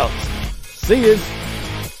out. See yous.